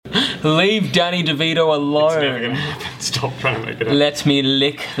Leave Danny DeVito alone. It's never gonna happen. Stop trying to make it up. Let me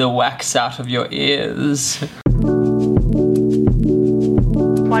lick the wax out of your ears.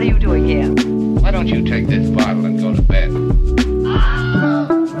 What are you doing here? Why don't you take this bottle and go to bed?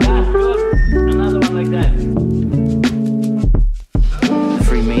 Another one like that.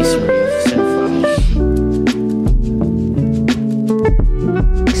 Freemasonry of cinephile.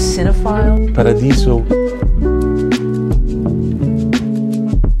 Cinephile? Paradiso.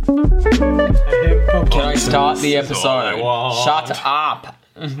 Can I start the episode? What? Shut up.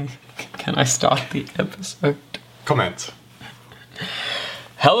 Can I start the episode? Comment.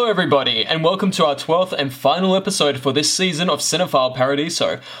 Hello everybody, and welcome to our 12th and final episode for this season of Cinephile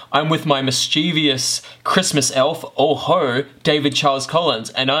Paradiso. I'm with my mischievous Christmas elf, oh ho, David Charles Collins,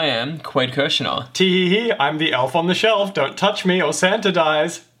 and I am Quaid Kirshner. Tee-hee-hee, I'm the elf on the shelf. Don't touch me or Santa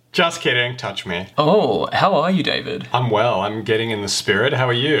dies. Just kidding, touch me. Oh, how are you, David? I'm well, I'm getting in the spirit. How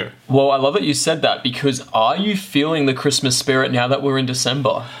are you? Well, I love that you said that, because are you feeling the Christmas spirit now that we're in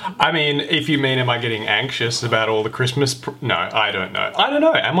December? I mean, if you mean am I getting anxious about all the Christmas... No, I don't know. I don't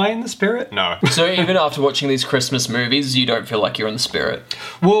know. Am I in the spirit? No. So even after watching these Christmas movies, you don't feel like you're in the spirit?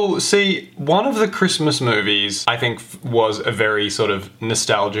 Well, see, one of the Christmas movies, I think, was a very sort of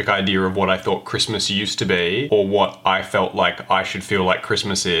nostalgic idea of what I thought Christmas used to be, or what I felt like I should feel like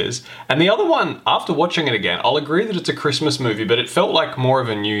Christmas is. And the other one, after watching it again, I'll agree that it's a Christmas movie, but it felt like more of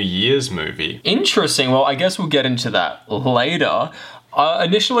a New Year's movie. Interesting. Well, I guess we'll get into that later.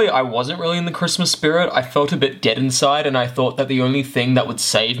 Initially, I wasn't really in the Christmas spirit. I felt a bit dead inside, and I thought that the only thing that would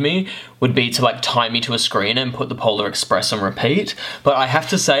save me would be to tie me to a screen and put the Polar Express on repeat. But I have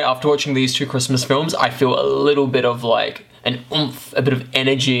to say, after watching these two Christmas films, I feel a little bit of an oomph, a bit of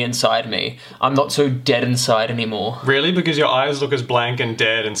energy inside me. I'm not so dead inside anymore. Really? Because your eyes look as blank and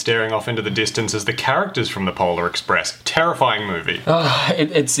dead and staring off into the distance as the characters from the Polar Express. Terrifying movie.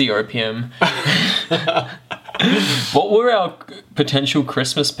 It's the opium. What were our potential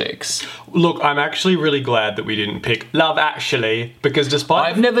Christmas picks? Look, I'm actually really glad that we didn't pick Love Actually, because despite...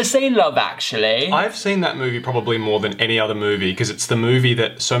 I've never seen Love Actually. I've seen that movie probably more than any other movie, because it's the movie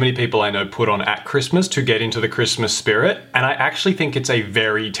that so many people I know put on at Christmas to get into the Christmas spirit, and I actually think it's a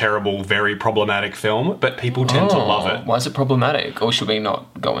very terrible, very problematic film, but people tend to love it. Why is it problematic? Or should we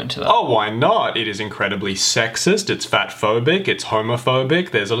not go into that? Oh, why not? It is incredibly sexist, it's fatphobic, it's homophobic,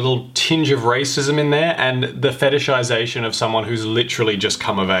 there's a little tinge of racism in there, and the fetishization of someone who's literally just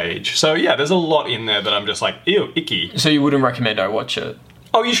come of age. So yeah, there's a lot in there that I'm just like, ew, icky. So you wouldn't recommend I watch it?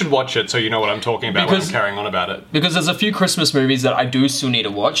 Oh, you should watch it so you know what I'm talking about when I'm carrying on about it. Because there's a few Christmas movies that I do still need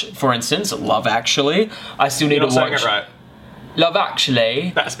to watch. For instance, Love Actually. I still need to watch... You're not saying it right. Love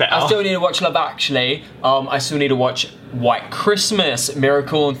Actually. That's better. I still need to watch Love Actually. I still need to watch White Christmas,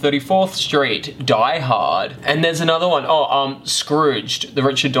 Miracle on 34th Street, Die Hard. And there's another one. Scrooged, the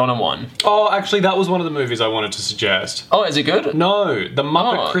Richard Donner one. Oh, actually, that was one of the movies I wanted to suggest. Oh, is it good? No, The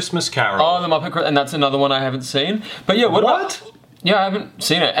Muppet Christmas Carol. Oh, The Muppet, and that's another one I haven't seen. But yeah, what? Yeah, I haven't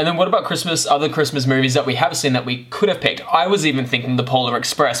seen it. And then what about other Christmas movies that we have seen that we could have picked? I was even thinking The Polar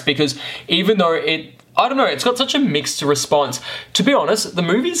Express, because even though I don't know, it's got such a mixed response. To be honest, the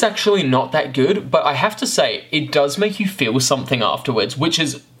movie's actually not that good, but I have to say, it does make you feel something afterwards, which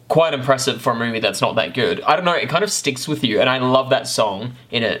is quite impressive for a movie that's not that good. I don't know, it kind of sticks with you, and I love that song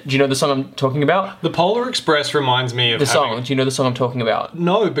in it. Do you know the song I'm talking about? The Polar Express reminds me of the song. Do you know the song I'm talking about?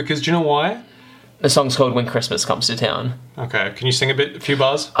 No, because do you know why? The song's called When Christmas Comes to Town. Okay, can you sing a few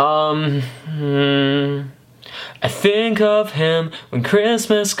bars? I think of him when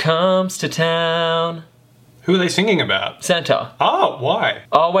Christmas comes to town. Who are they singing about? Santa. Oh, why?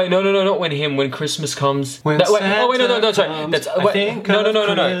 Oh, wait, no, not when Christmas comes. When no, Santa sorry. That's, I think no.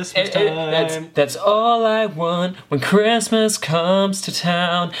 That's all I want when Christmas comes to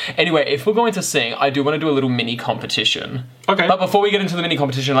town. Anyway, if we're going to sing, I do want to do a little mini competition. Okay. But before we get into the mini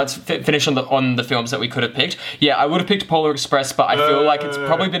competition, let's finish on the films that we could have picked. Yeah, I would have picked Polar Express, but I feel like it's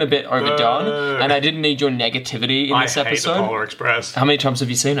probably been a bit overdone, and I didn't need your negativity in this episode. I hate the Polar Express. How many times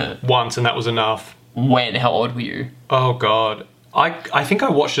have you seen it? Once, and that was enough. When? How old were you? Oh, God. I think I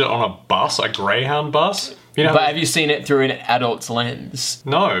watched it on a bus, a Greyhound bus. You know, but have you seen it through an adult's lens?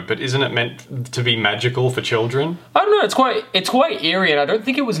 No, but isn't it meant to be magical for children? I don't know, it's quite eerie, and I don't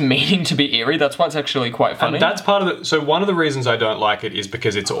think it was meaning to be eerie. That's why it's actually quite funny. And that's part of it. So one of the reasons I don't like it is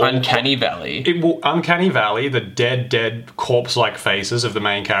because it's all... Uncanny Valley. Uncanny Valley, the dead, corpse-like faces of the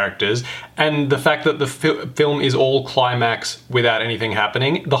main characters, and the fact that the film is all climax without anything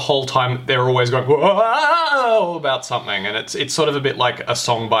happening. The whole time, they're always going, whoa, about something, and it's sort of a bit like a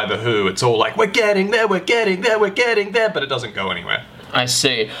song by The Who. It's all like, we're getting there, but it doesn't go anywhere. I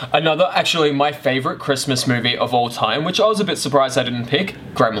see. Actually, my favourite Christmas movie of all time, which I was a bit surprised I didn't pick,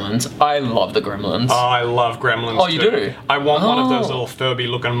 Gremlins. I love the Gremlins. Oh, I love Gremlins Oh, you too. do? I want one of those little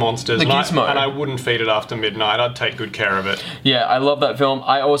Furby-looking monsters. The and Gizmo. and I wouldn't feed it after midnight. I'd take good care of it. Yeah, I love that film.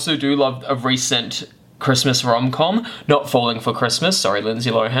 I also do love a recent Christmas rom-com, Not Falling for Christmas. Sorry, Lindsay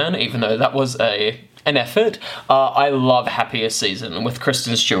Lohan, even though that was an effort. I love Happiest Season with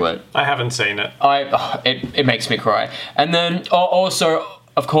Kristen Stewart. I haven't seen it. It makes me cry. And then also,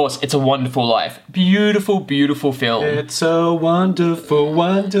 of course, It's a Wonderful Life. Beautiful, beautiful film. It's a wonderful,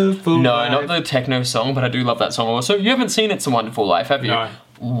 wonderful No, life. not the techno song, but I do love that song also. You haven't seen It's a Wonderful Life, have you? No.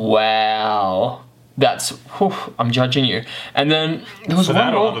 Wow. I'm judging you. And then there was For one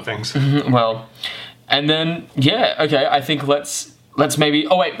that or more. other things. Well, and then, yeah, okay, I think let's maybe...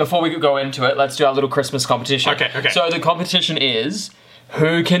 Oh, wait, before we go into it, let's do our little Christmas competition. Okay. So the competition is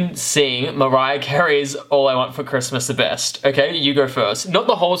who can sing Mariah Carey's All I Want for Christmas the best. Okay, you go first. Not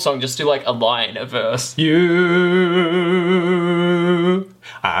the whole song, just do like a line, a verse.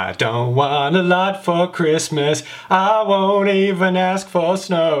 I don't want a lot for Christmas. I won't even ask for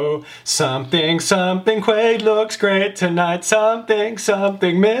snow. Something, Quaid looks great tonight. Something,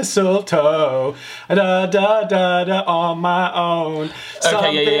 mistletoe. Da da da da on my own.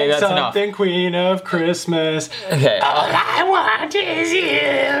 Okay, yeah, that's enough. Something, Queen of Christmas. Okay. All I want is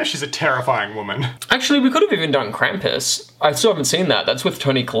you. She's a terrifying woman. Actually, we could have even done Krampus. I still haven't seen that. That's with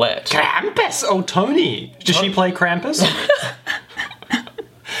Toni Collette. Krampus! Oh, Tony. Does she play Krampus?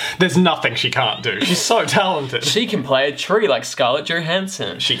 There's nothing she can't do. She's so talented. She can play a tree like Scarlett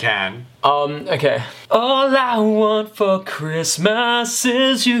Johansson. She can. Okay. All I want for Christmas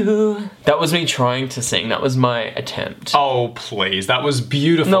is you. That was me trying to sing. That was my attempt. Oh, please. That was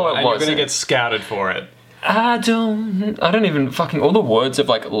beautiful. No, it and you're wasn't. going to get scouted for it. I don't even fucking... All the words have,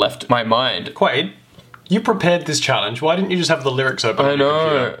 like, left my mind. Quaid, you prepared this challenge. Why didn't you just have the lyrics open on your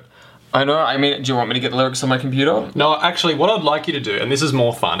computer? I know. I mean, do you want me to get the lyrics on my computer? No, actually, what I'd like you to do, and this is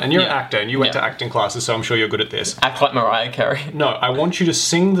more fun, and you're an Yeah. actor, and you went Yeah. to acting classes, so I'm sure you're good at this. Act like Mariah Carey. No, I want you to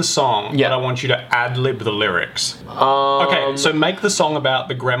sing the song, Yeah. but I want you to ad-lib the lyrics. Okay, so make the song about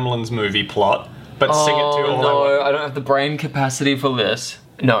the Gremlins movie plot, but sing it to all No, I don't have the brain capacity for this.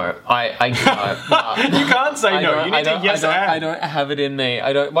 No, I You can't say no. You need to yes I and. don't have it in me.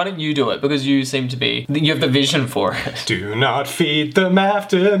 Why don't you do it? Because you seem to be... You have the vision for it. Do not feed them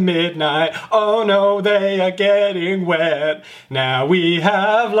after midnight. Oh no, they are getting wet. Now we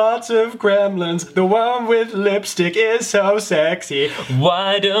have lots of gremlins. The one with lipstick is so sexy.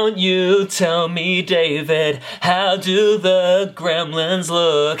 Why don't you tell me, David, how do the gremlins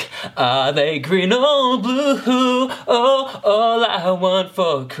look? Are they green or blue? Oh, all I want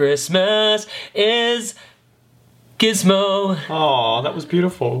for Christmas is Gizmo. Oh, that was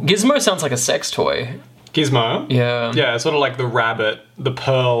beautiful. Gizmo sounds like a sex toy. Gizmo? Yeah. Yeah, sort of like the rabbit, the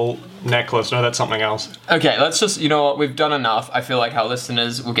pearl necklace. No, that's something else. Okay, let's just, you know what, we've done enough. I feel like our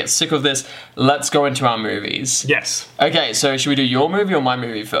listeners will get sick of this. Let's go into our movies. Yes. Okay, so should we do your movie or my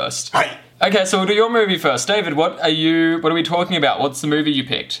movie first? Hey. Okay, so we'll do your movie first. David, what are we talking about? What's the movie you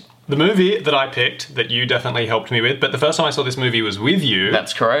picked? The movie that I picked, that you definitely helped me with, but the first time I saw this movie was with you.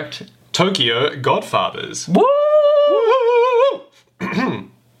 That's correct. Tokyo Godfathers. Woo!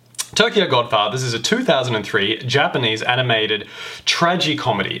 Tokyo Godfathers is a 2003 Japanese animated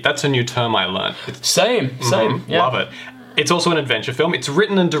tragicomedy. That's a new term I learned. Same. Yeah. Love it. It's also an adventure film. It's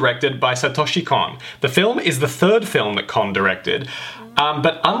written and directed by Satoshi Kon. The film is the third film that Kon directed.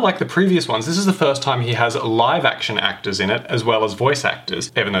 But unlike the previous ones, this is the first time he has live action actors in it, as well as voice actors,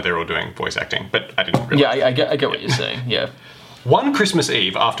 even though they're all doing voice acting. But I didn't realize. Yeah, I get what you're saying, yeah. One Christmas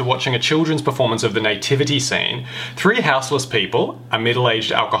Eve, after watching a children's performance of the nativity scene, three houseless people, a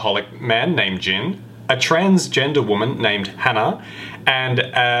middle-aged alcoholic man named Jin, a transgender woman named Hannah, and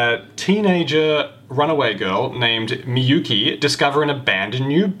a teenager runaway girl named Miyuki discover an abandoned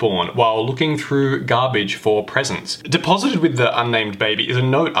newborn while looking through garbage for presents. Deposited with the unnamed baby is a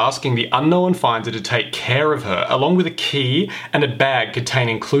note asking the unknown finder to take care of her, along with a key and a bag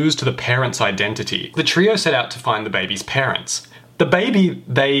containing clues to the parent's identity. The trio set out to find the baby's parents. The baby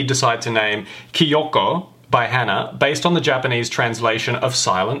they decide to name Kyoko by Hannah, based on the Japanese translation of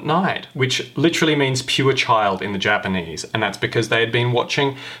Silent Night, which literally means pure child in the Japanese, and that's because they had been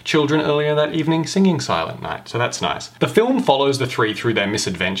watching children earlier that evening singing Silent Night, so that's nice. The film follows the three through their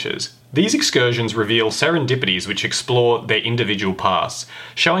misadventures. These excursions reveal serendipities which explore their individual pasts,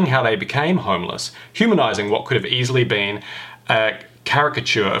 showing how they became homeless, humanizing what could have easily been a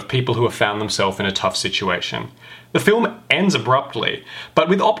caricature of people who have found themselves in a tough situation. The film ends abruptly, but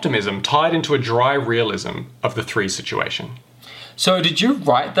with optimism tied into a dry realism of the three situation. So did you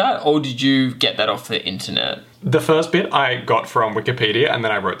write that, or did you get that off the internet? The first bit I got from Wikipedia, and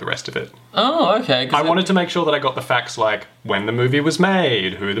then I wrote the rest of it. Oh, okay. I wanted to make sure that I got the facts like when the movie was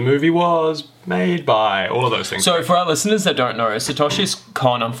made, who the movie was made by, all of those things. So for our listeners that don't know, Satoshi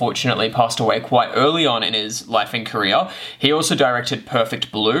Kon unfortunately passed away quite early on in his life and career. He also directed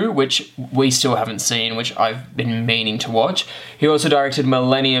Perfect Blue, which we still haven't seen, which I've been meaning to watch. He also directed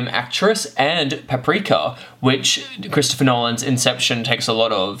Millennium Actress and Paprika, which Christopher Nolan's Inception takes a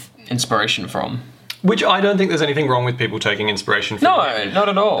lot of inspiration from. Which I don't think there's anything wrong with people taking inspiration from. No, not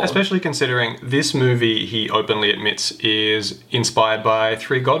at all. Especially considering this movie, he openly admits, is inspired by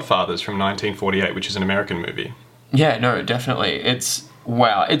Three Godfathers from 1948, which is an American movie. Yeah, no, definitely. It's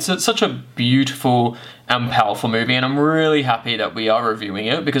such a beautiful and powerful movie, and I'm really happy that we are reviewing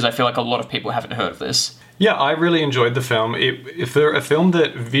it because I feel like a lot of people haven't heard of this. Yeah, I really enjoyed the film. If they're a film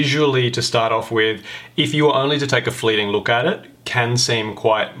that visually, to start off with, if you were only to take a fleeting look at it, can seem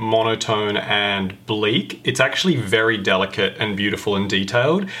quite monotone and bleak, it's actually very delicate and beautiful and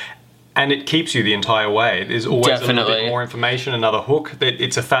detailed. And it keeps you the entire way. There's always a little bit more information, another hook.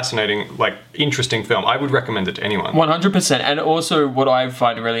 It's a fascinating, interesting film. I would recommend it to anyone. 100%. And also what I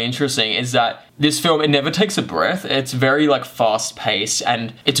find really interesting is that this film, it never takes a breath. It's very fast-paced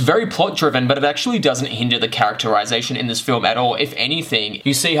and it's very plot-driven, but it actually doesn't hinder the characterization in this film at all. If anything,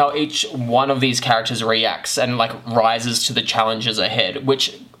 you see how each one of these characters reacts and rises to the challenges ahead,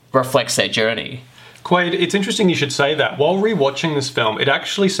 which reflects their journey. Quaid, it's interesting you should say that. While rewatching this film, it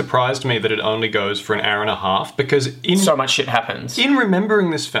actually surprised me that it only goes for an hour and a half because so much shit happens. In remembering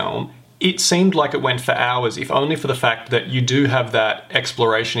this film, it seemed like it went for hours, if only for the fact that you do have that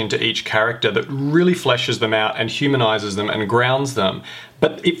exploration into each character that really fleshes them out and humanizes them and grounds them.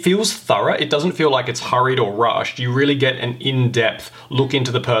 But it feels thorough. It doesn't feel like it's hurried or rushed. You really get an in-depth look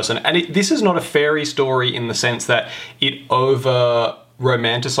into the person. And this is not a fairy story in the sense that it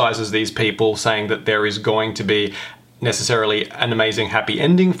romanticizes these people, saying that there is going to be necessarily an amazing happy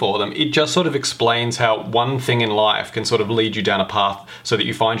ending for them. It just sort of explains how one thing in life can sort of lead you down a path so that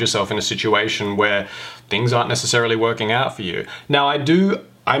you find yourself in a situation where things aren't necessarily working out for you. Now,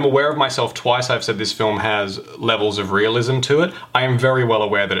 I'm aware of myself twice. I've said this film has levels of realism to it. I am very well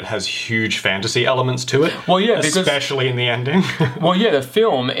aware that it has huge fantasy elements to it. Well, yeah, especially in the ending. Well, yeah, the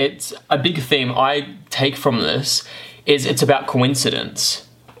film, it's a big theme I take from this is it's about coincidence.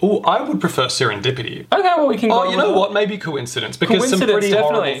 Oh, I would prefer serendipity. Okay, well, we can go. Oh, you know what? Maybe coincidence. Because some pretty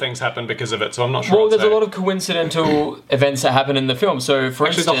horrible things happen because of it, so I'm not sure. Well, there's a lot of coincidental events that happen in the film. So, for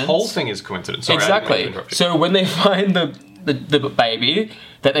instance... the whole thing is coincidence. Sorry, exactly. So, when they find the baby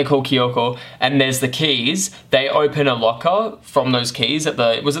that they call Kyoko, and there's the keys, they open a locker from those keys at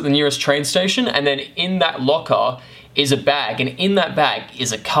the nearest train station, and then in that locker is a bag, and in that bag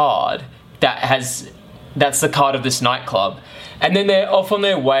is a card that's the card of this nightclub. And then they're off on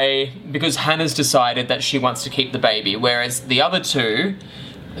their way because Hannah's decided that she wants to keep the baby, whereas the other two,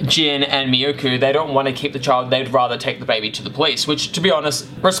 Jin and Miyuki, they don't want to keep the child. They'd rather take the baby to the police, which, to be honest,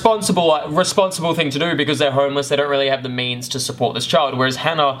 responsible thing to do because they're homeless. They don't really have the means to support this child, whereas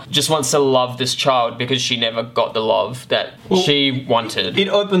Hannah just wants to love this child because she never got the love that she wanted. It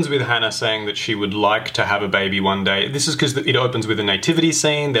opens with Hannah saying that she would like to have a baby one day. This is because it opens with a nativity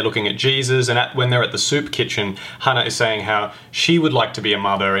scene. They're looking at Jesus, and when they're at the soup kitchen, Hannah is saying how she would like to be a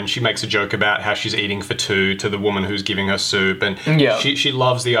mother, and she makes a joke about how she's eating for two to the woman who's giving her soup, and she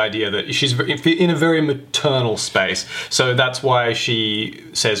loves the idea that she's in a very maternal space. So that's why she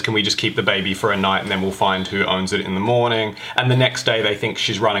says, can we just keep the baby for a night and then we'll find who owns it in the morning. And the next day they think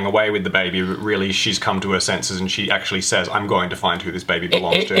she's running away with the baby, but really she's come to her senses and she actually says, I'm going to find who this baby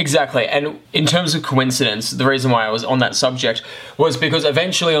belongs to. Exactly. And in terms of coincidence, the reason why I was on that subject was because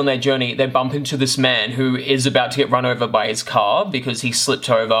eventually on their journey they bump into this man who is about to get run over by his car because he slipped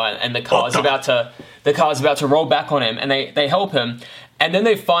over and the car's about to roll back on him, and they help him. And then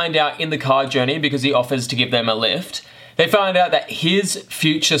they find out in the car journey, because he offers to give them a lift, they find out that his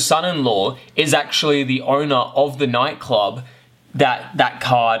future son-in-law is actually the owner of the nightclub that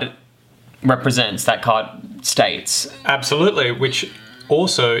card represents, that card states. Absolutely, which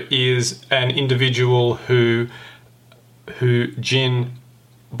also is an individual who Jin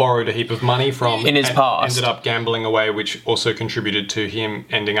borrowed a heap of money from in his past, ended up gambling away, which also contributed to him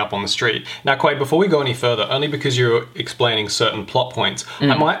ending up on the street. Now, Quaid, before we go any further, only because you're explaining certain plot points,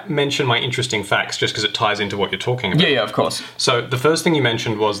 I might mention my interesting facts just because it ties into what you're talking about. Yeah, of course. So the first thing you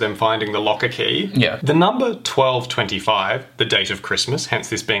mentioned was them finding the locker key. Yeah. The number 1225, the date of Christmas, hence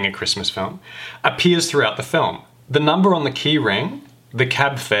this being a Christmas film, appears throughout the film. The number on the key ring, the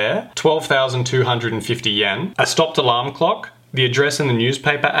cab fare, 12,250 yen, a stopped alarm clock, the address in the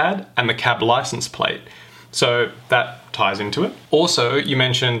newspaper ad, and the cab license plate. So that ties into it. Also, you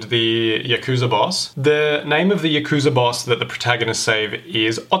mentioned the Yakuza boss. The name of the Yakuza boss that the protagonists save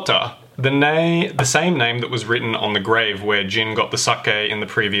is Ota. The same name that was written on the grave where Jin got the sake in the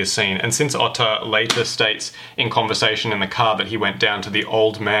previous scene. And since Ota later states in conversation in the car that he went down to the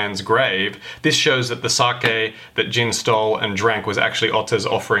old man's grave, this shows that the sake that Jin stole and drank was actually Ota's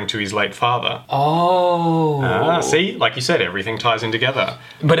offering to his late father. Oh. See? Like you said, everything ties in together.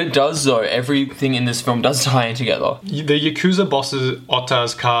 But it does, though. Everything in this film does tie in together. The Yakuza boss's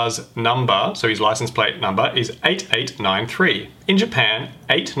Ota's car's number, so his license plate number, is 8893. In Japan,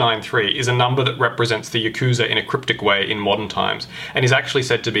 893 is a number that represents the Yakuza in a cryptic way in modern times, and is actually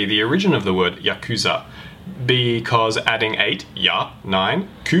said to be the origin of the word Yakuza, because adding 8, ya, 9,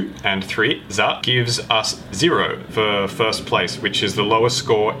 ku, and 3, za, gives us 0 for first place, which is the lowest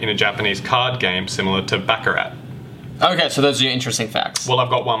score in a Japanese card game similar to Baccarat. Okay, so those are your interesting facts. Well, I've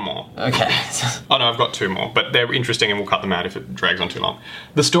got one more. Okay. Oh no, I've got two more, but they're interesting and we'll cut them out if it drags on too long.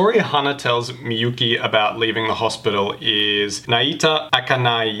 The story Hana tells Miyuki about leaving the hospital is Naita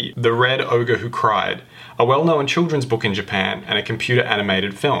Akanai, the Red Ogre Who Cried, a well-known children's book in Japan and a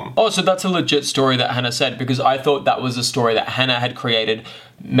computer-animated film. Oh, so that's a legit story that Hannah said, because I thought that was a story that Hannah had created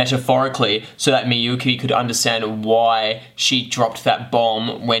metaphorically so that Miyuki could understand why she dropped that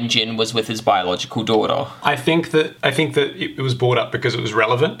bomb when Jin was with his biological daughter. I think that it was brought up because it was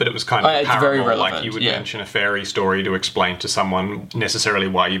relevant, but it was kind of It's parable, very relevant, like you would yeah. mention a fairy story to explain to someone necessarily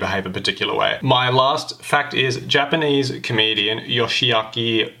why you behave a particular way. My last fact is Japanese comedian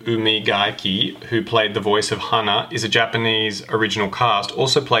Yoshiaki Umigaeki, who played the voice of Hana, is a Japanese original cast,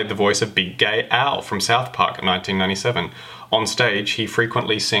 also played the voice of Big Gay Al from South Park in 1997. On stage, he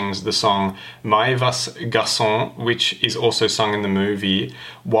frequently sings the song Maivas Garçon, which is also sung in the movie,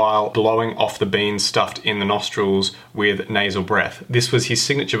 while blowing off the beans stuffed in the nostrils with nasal breath. This was his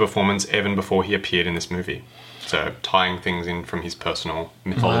signature performance even before he appeared in this movie. So, tying things in from his personal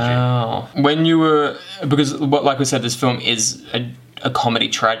mythology. Wow. When you were... Because, like we said, this film is a comedy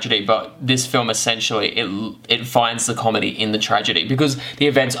tragedy, but this film essentially, it finds the comedy in the tragedy. Because the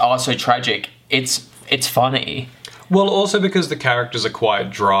events are so tragic, it's funny. Well, also because the characters are quite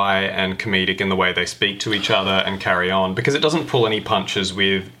dry and comedic in the way they speak to each other and carry on, because it doesn't pull any punches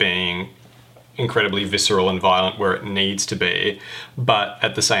with being incredibly visceral and violent where it needs to be, but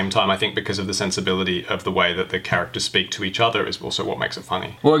at the same time I think because of the sensibility of the way that the characters speak to each other is also what makes it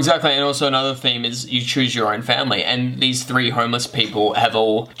funny. Well, exactly, and also another theme is you choose your own family, and these three homeless people have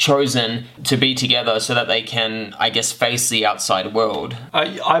all chosen to be together so that they can, I guess, face the outside world.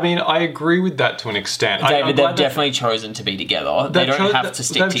 I mean, I agree with that to an extent. David, they've definitely chosen to be together. They don't have to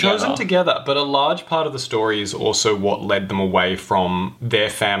stick together. They've chosen together, but a large part of the story is also what led them away from their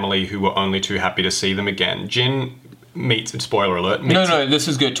family who were only too happy to see them again. Jin meets, spoiler alert. This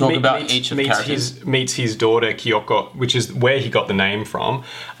is good. Talk about each of the characters. Meets his daughter Kyoko, which is where he got the name from.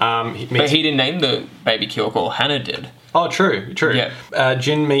 But he didn't name the baby Kyoko. Hannah did. Oh, true. Yeah.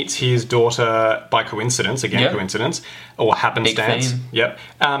 Jin meets his daughter by coincidence, coincidence, or happenstance. Big theme. Yep.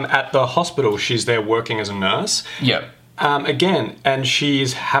 At the hospital, she's there working as a nurse. Yep. And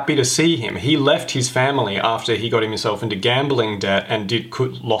she's happy to see him. He left his family after he got himself into gambling debt and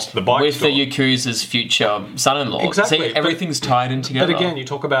lost the bike with store. the Yakuza's future son-in-law. Exactly. See, everything's tied in together. But again, you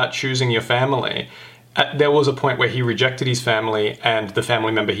talk about choosing your family. There was a point where he rejected his family, and the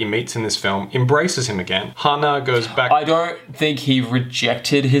family member he meets in this film embraces him again. Hana goes back... I don't think he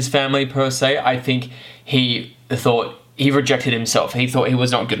rejected his family per se. I think he thought... He rejected himself. He thought he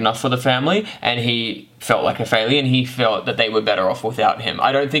was not good enough for the family, and he felt like a failure, and he felt that they were better off without him.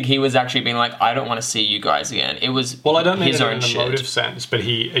 I don't think he was actually being like, I don't want to see you guys again. It was I don't mean his it own in the shit. motive sense, but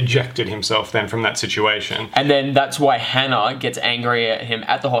he ejected himself then from that situation. And then that's why Hannah gets angry at him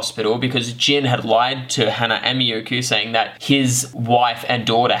at the hospital, because Jin had lied to Hannah and Miyuki saying that his wife and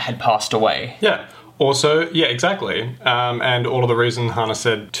daughter had passed away. Yeah. Also, yeah, exactly. And all of the reason Hana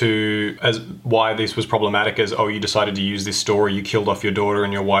said as why this was problematic is, you decided to use this story, you killed off your daughter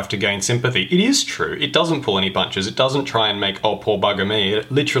and your wife to gain sympathy. It is true. It doesn't pull any punches. It doesn't try and make, poor bugger me.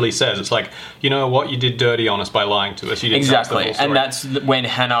 It literally says, it's like, you know what, you did dirty on us by lying to us. You didn't tell us the full story. And that's when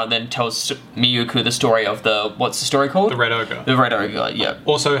Hannah then tells Miyuki the story of what's the story called? The Red Ogre. The Red Ogre, yeah.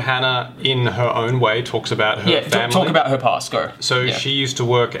 Also, Hannah, in her own way, talks about her family. Talk about her past, go. So she used to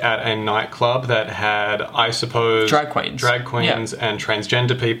work at a nightclub that had, I suppose... Drag queens and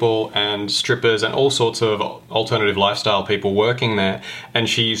transgender people and strippers and all sorts of alternative lifestyle people working there. And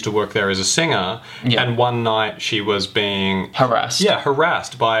she used to work there as a singer. Yeah. And one night she was being... harassed. Yeah,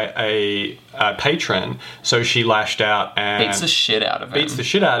 harassed by a patron, so she lashed out and Beats the shit out of him. beats the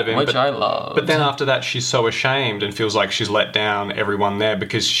shit out of him, Which I love. But then after that, she's so ashamed and feels like she's let down everyone there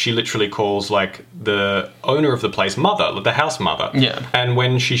because she literally calls like the owner of the place mother, the house mother. Yeah. And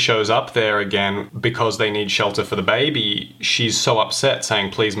when she shows up there again because they need shelter for the baby, she's so upset,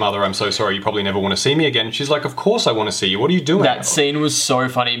 saying, "Please, mother, I'm so sorry. You probably never want to see me again." She's like, "Of course I want to see you. What are you doing?" That scene was so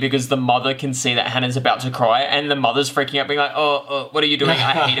funny because the mother can see that Hannah's about to cry, and the mother's freaking out, being like, "Oh, what are you doing?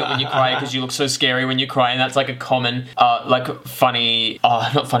 I hate it when you cry because you look so scary when you cry." And that's like a common, funny,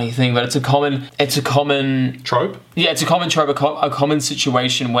 not funny thing, but it's a common Trope? Yeah, it's a common trope, a common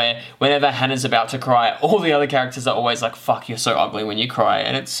situation where whenever Hannah's about to cry, all the other characters are always like, "Fuck, you're so ugly when you cry,"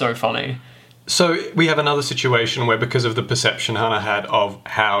 and it's so funny. So we have another situation where, because of the perception Hannah had of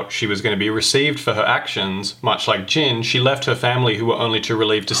how she was going to be received for her actions, much like Jin, she left her family, who were only too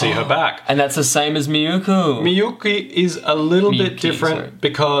relieved to see her back. And that's the same as Miyuki. Miyuki is a little bit different sorry.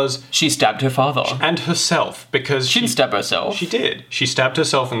 because... She stabbed her father. And herself, because She didn't stab herself. She did. She stabbed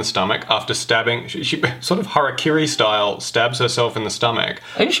herself in the stomach after stabbing... She sort of harakiri style stabs herself in the stomach.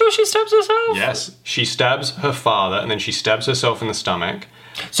 Are you sure she stabs herself? Yes. She stabs her father and then she stabs herself in the stomach.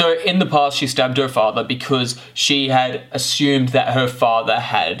 So in the past, she stabbed her father because she had assumed that her father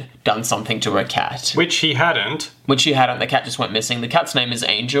had done something to her cat. Which he hadn't. Which she hadn't. The cat just went missing. The cat's name is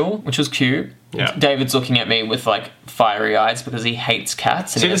Angel, which was cute. Yeah. David's looking at me with like fiery eyes because he hates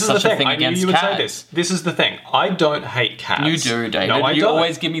cats. And See, he has this is the such a thing. thing I knew against you would cats. say this. This is the thing. I don't hate cats. You do, David. No, I you don't.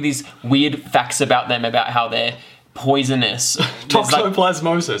 always give me these weird facts about them, about how they're poisonous. There's, like,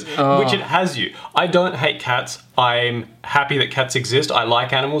 Toxoplasmosis, which it has you. I don't hate cats. I'm happy that cats exist. I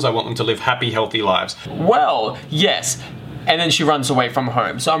like animals. I want them to live happy, healthy lives. well, yes. And then she runs away from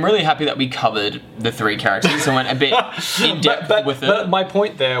home. So I'm really happy that we covered the three characters and went a bit in depth with it. But my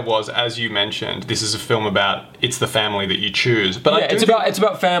point there was, as you mentioned, this is a film about it's the family that you choose. But Yeah, it's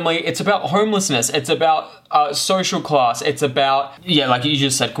about family. It's about homelessness. It's about social class. It's about, like you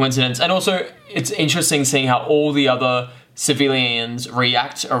just said, coincidence. And also, it's interesting seeing how all the other civilians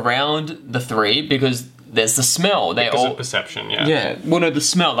react around the three because there's the smell. They because all of perception, yeah. Yeah, well, no, the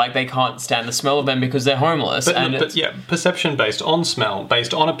smell. Like they can't stand the smell of them because they're homeless. But perception based on smell,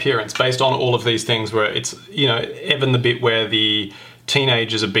 based on appearance, based on all of these things. Where it's even the bit where the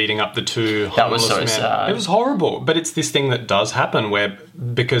teenagers are beating up the two homeless That was so men. sad. It was horrible. But it's this thing that does happen where,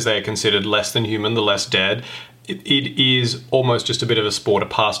 because they are considered less than human, the less dead, it is almost just a bit of a sport, a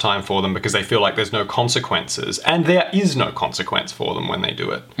pastime for them because they feel like there's no consequences. And there is no consequence for them when they do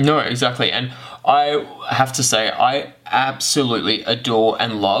it. No, exactly. And I have to say, I absolutely adore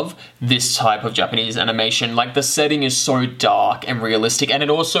and love this type of Japanese animation. Like, the setting is so dark and realistic. And it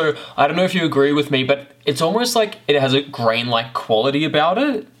also, I don't know if you agree with me, but it's almost like it has a grain-like quality about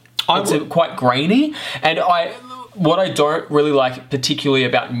it. It's quite grainy. And what I don't really like particularly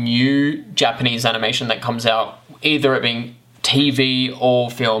about new Japanese animation that comes out, either it being TV or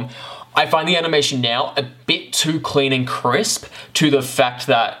film, I find the animation now a bit too clean and crisp to the fact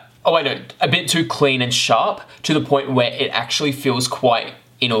that, a bit too clean and sharp to the point where it actually feels quite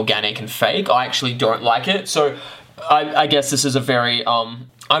inorganic and fake. I actually don't like it. So I guess this is a very,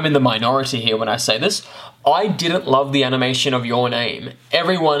 I'm in the minority here when I say this. I didn't love the animation of Your Name.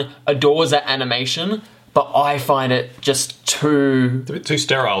 Everyone adores that animation, but I find it just too... It's a bit too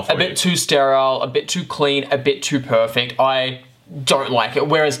sterile for you. A bit too sterile, a bit too clean, a bit too perfect. I don't like it.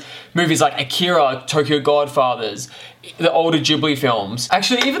 Whereas movies like Akira, Tokyo Godfathers, the older Ghibli films...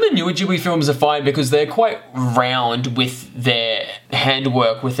 Actually, even the newer Ghibli films are fine because they're quite round with their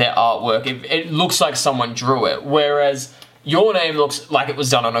handwork, with their artwork. It looks like someone drew it. Whereas Your Name looks like it was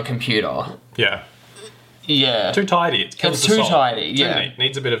done on a computer. Yeah. Yeah. Too tidy. It's too tidy, yeah. Too neat.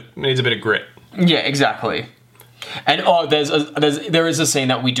 Needs a bit of grit. Yeah, exactly. And there is a scene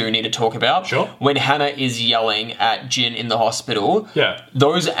that we do need to talk about. Sure. When Hannah is yelling at Jin in the hospital. Yeah.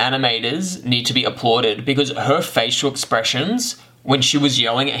 Those animators need to be applauded because her facial expressions when she was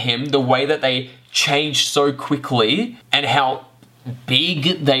yelling at him, the way that they changed so quickly and how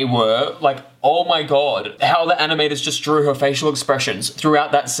big they were, like, oh my god, how the animators just drew her facial expressions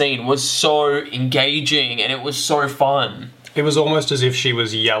throughout that scene was so engaging and it was so fun. It was almost as if she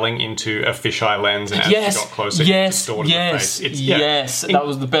was yelling into a fisheye lens, and as she got closer, it distorted the face. Yes, that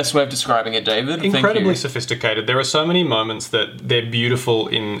was the best way of describing it, David. Incredibly sophisticated. There are so many moments that they're beautiful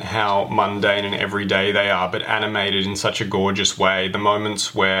in how mundane and everyday they are, but animated in such a gorgeous way. The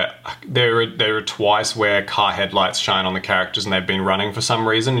moments where there are twice where car headlights shine on the characters and they've been running for some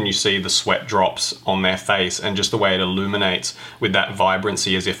reason, and you see the sweat drops on their face, and just the way it illuminates with that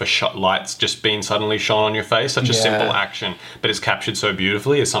vibrancy as if a light's just been suddenly shone on your face. Such a simple action. but it's captured so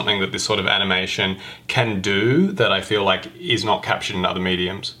beautifully is something that this sort of animation can do that I feel like is not captured in other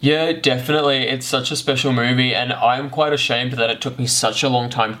mediums. Yeah, definitely. It's such a special movie, and I'm quite ashamed that it took me such a long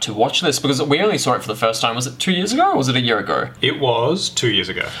time to watch this, because we only saw it for the first time. Was it 2 years ago, or was it a year ago? It was 2 years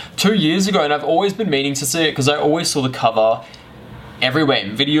ago. 2 years ago, and I've always been meaning to see it, because I always saw the cover everywhere,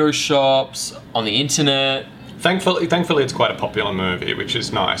 in video shops, on the internet. Thankfully, it's quite a popular movie, which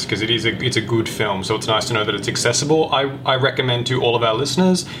is nice because it's a good film. So it's nice to know that it's accessible. I recommend to all of our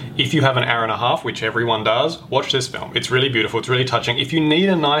listeners, if you have an hour and a half, which everyone does, watch this film. It's really beautiful. It's really touching. If you need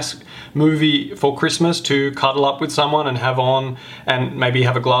a nice movie for Christmas to cuddle up with someone and have on, and maybe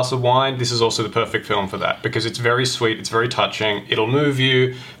have a glass of wine, this is also the perfect film for that because it's very sweet. It's very touching. It'll move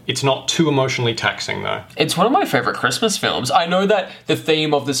you. It's not too emotionally taxing, though. It's one of my favourite Christmas films. I know that the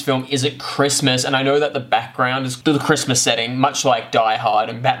theme of this film is at Christmas, and I know that the background is the Christmas setting, much like Die Hard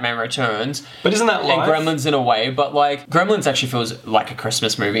and Batman Returns. But isn't that life? And Gremlins in a way, but like, Gremlins actually feels like a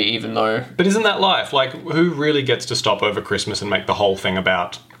Christmas movie, even though... But isn't that life? Like, who really gets to stop over Christmas and make the whole thing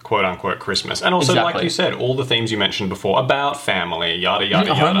about quote-unquote Christmas? And also, Exactly. like you said, all the themes you mentioned before about family, yada, yada,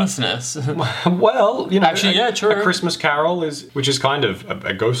 yada. Homelessness. Well, you know, Actually, yeah, true. A Christmas Carol which is kind of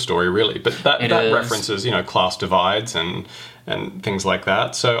a ghost story, really, but that is. references, you know, class divides and things like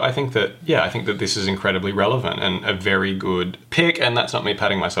that. So I think that this is incredibly relevant and a very good pick. And that's not me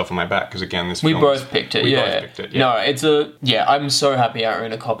patting myself on my back because again, We both picked it, yeah. Both picked it, yeah. No, I'm so happy I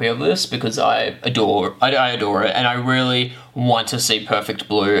own a copy of this because I adore it, and I really want to see Perfect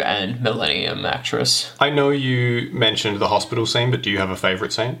Blue and Millennium Actress. I know you mentioned the hospital scene, but do you have a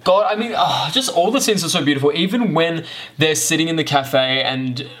favourite scene? God, I mean, just all the scenes are so beautiful. Even when they're sitting in the cafe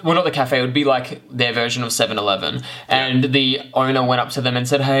and, well, not the cafe, it would be like their version of 7-Eleven. And the owner went up to them and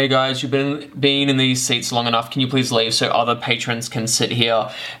said, "Hey guys, you've been in these seats long enough. Can you please leave so other patrons can sit here?"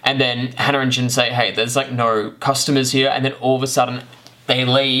 And then Hannah and Jin say, "Hey, there's like no customers here." And then all of a sudden they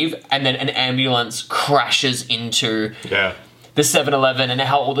leave and then an ambulance crashes into the 7-Eleven and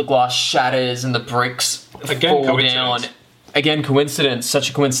how all the glass shatters and the bricks fall down. Again, coincidence. Such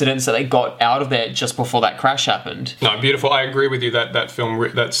a coincidence that they got out of there just before that crash happened. No, beautiful. I agree with you.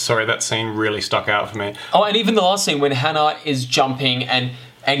 That scene really stuck out for me. Oh, and even the last scene when Hannah is jumping and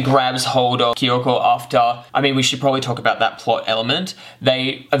grabs hold of Kyoko after... I mean, we should probably talk about that plot element.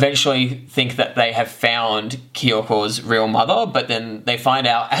 They eventually think that they have found Kyoko's real mother, but then they find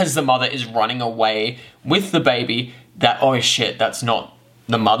out as the mother is running away with the baby that, oh shit, that's not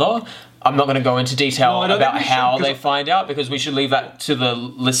the mother. I'm not going to go into detail about how they find out because we should leave that to the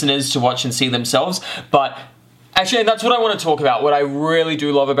listeners to watch and see themselves. But actually, and that's what I want to talk about. What I really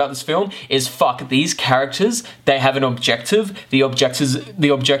do love about this film is, these characters, they have an objective. The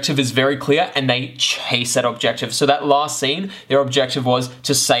objective is very clear and they chase that objective. So that last scene, their objective was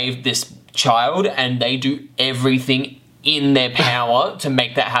to save this child and they do everything in their power to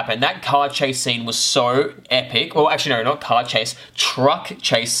make that happen. That car chase scene was so epic. Well, actually, no, not car chase, truck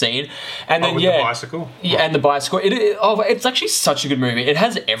chase scene. And then, with the bicycle? Yeah, and the bicycle. It's actually such a good movie. It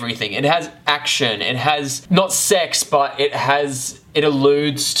has everything. It has action. It has, not sex, but it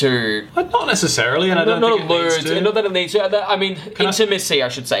alludes to... Not necessarily, and I don't think it needs to. Not that it needs to. I mean, intimacy, I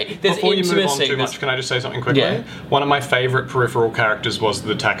should say. There's Before you intimacy. move on too much, can I just say something quickly? Yeah. One of my favourite peripheral characters was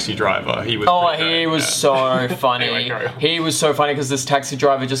the taxi driver. He was so funny. Anyway, carry on. He was so funny because this taxi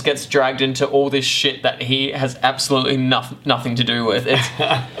driver just gets dragged into all this shit that he has absolutely nothing to do with.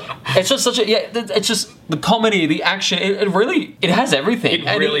 It's just such a... Yeah, it's just the comedy, the action. It really... It has everything.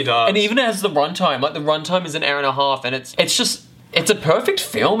 It really does. And even has the runtime. Like, the runtime is an hour and a half, and it's just... It's a perfect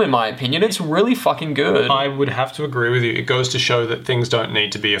film, in my opinion. It's really fucking good. I would have to agree with you. It goes to show that things don't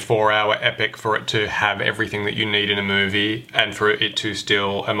need to be a 4-hour epic for it to have everything that you need in a movie and for it to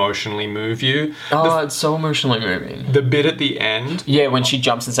still emotionally move you. It's so emotionally moving. The bit at the end... Yeah, when she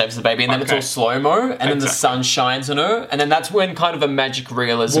jumps and saves the baby, and then it's all slow-mo, and then the sun shines on her, and then that's when kind of a magic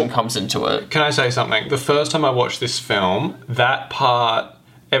realism comes into it. Can I say something? The first time I watched this film, that part...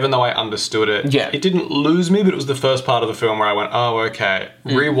 Even though I understood it, it didn't lose me, but it was the first part of the film where I went, oh, okay.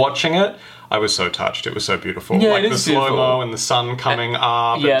 Rewatching it, I was so touched. It was so beautiful. Yeah, like it the is slow-mo and the sun coming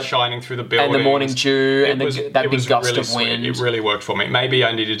up and shining through the buildings. And the morning dew and that big gust really of wind. It really worked for me. Maybe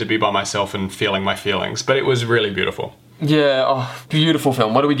I needed to be by myself and feeling my feelings, but it was really beautiful. Yeah, beautiful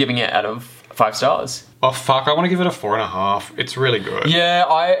film. What are we giving it out of 5 stars? Oh, fuck, I want to give it a 4.5. It's really good.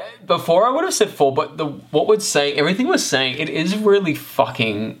 Yeah, before I would have said 4, but everything we're saying, it is really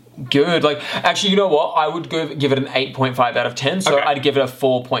fucking good. Like, actually, you know what? I would give it an 8.5 out of 10, so Okay. I'd give it a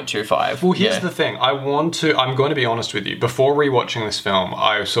 4.25. Well, here's the thing. I'm going to be honest with you. Before rewatching this film,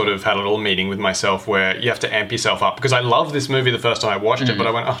 I sort of had a little meeting with myself where you have to amp yourself up, because I loved this movie the first time I watched it, but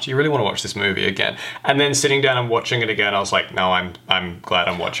I went, oh, do you really want to watch this movie again? And then sitting down and watching it again, I was like, no, I'm glad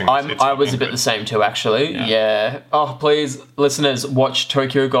I'm watching this. I was a bit the same too, actually. Yeah. Oh, please, listeners, watch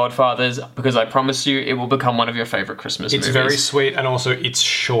Tokyo Godfathers, because I promise you it will become one of your favourite Christmas movies. It's very sweet, and also it's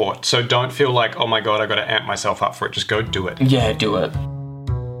short, so don't feel like, oh my god, I got to amp myself up for it. Just go do it. Yeah, do it.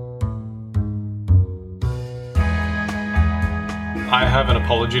 I have an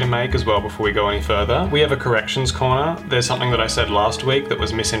apology to make as well before we go any further. We have a corrections corner. There's something that I said last week that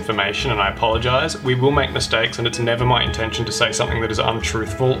was misinformation, and I apologise. We will make mistakes, and it's never my intention to say something that is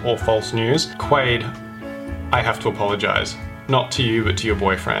untruthful or false news. Quaid, I have to apologise. Not to you, but to your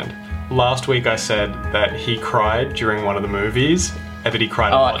boyfriend. Last week I said that he cried during one of the movies, and that he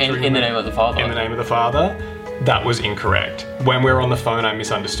cried a lot during in the name of the Father. In the name of the Father. That was incorrect. When we were on the phone, I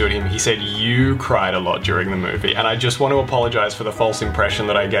misunderstood him. He said you cried a lot during the movie, and I just want to apologise for the false impression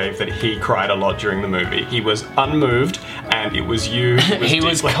that I gave that he cried a lot during the movie. He was unmoved, and it was you. He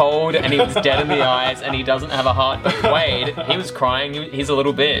was cold, and he was dead in the eyes, and he doesn't have a heart. But Wade, he was crying. He's a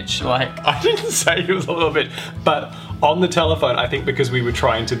little bitch. Like, I didn't say he was a little bit, but on the telephone, I think because we were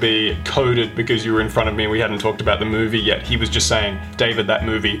trying to be coded because you were in front of me and we hadn't talked about the movie yet, he was just saying, David, that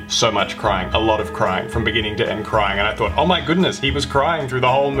movie, so much crying, a lot of crying, from beginning to end crying. And I thought, oh my goodness, he was crying through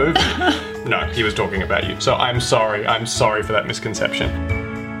the whole movie. No, he was talking about you. So I'm sorry for that misconception.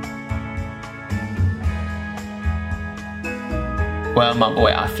 well, my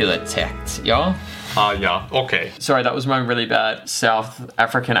boy, I feel attacked, y'all. Yeah, okay. Sorry, that was my really bad South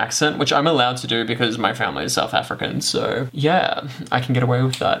African accent, which I'm allowed to do because my family is South African, so yeah, I can get away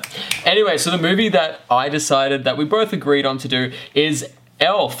with that. Anyway, so the movie that I decided that we both agreed on to do is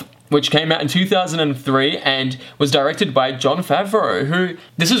Elf, which came out in 2003 and was directed by Jon Favreau, who,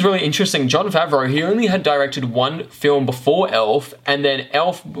 this is really interesting, Jon Favreau, he only had directed one film before Elf, and then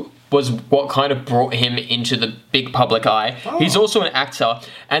Elf was what kind of brought him into the big public eye. Oh. He's also an actor,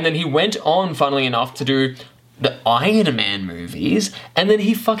 and then he went on, funnily enough, to do the Iron Man movies, and then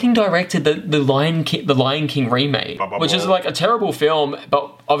he fucking directed the Lion King remake, which is like a terrible film,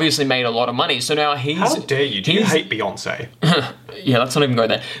 but obviously made a lot of money. So now he's... How dare you? Do you hate Beyonce? Yeah, let's not even go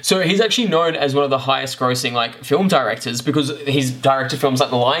there. So he's actually known as one of the highest grossing like film directors because he's directed films like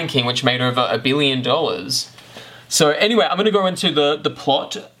The Lion King, which made over $1 billion. So anyway, I'm going to go into the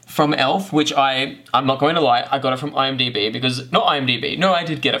plot from Elf, which I'm not going to lie, I got it from IMDb because... Not IMDb. No, I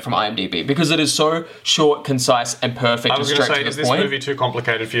did get it from IMDb because it is so short, concise, and perfect and straight to the point. I was going to say, is this movie too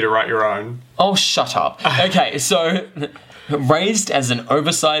complicated for you to write your own? Oh, shut up. Okay, so... Raised as an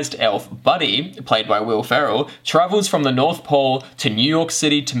oversized elf, Buddy, played by Will Ferrell, travels from the North Pole to New York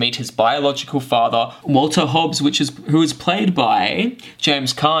City to meet his biological father, Walter Hobbs, who is played by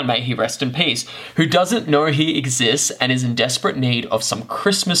James Caan, may he rest in peace, who doesn't know he exists and is in desperate need of some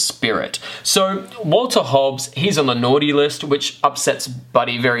Christmas spirit. So, Walter Hobbs, he's on the naughty list, which upsets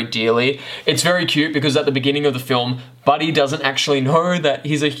Buddy very dearly. It's very cute because at the beginning of the film, Buddy doesn't actually know that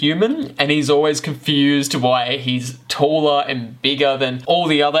he's a human, and he's always confused why he's taller and bigger than all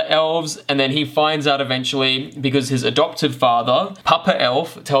the other elves, and then he finds out eventually because his adoptive father, Papa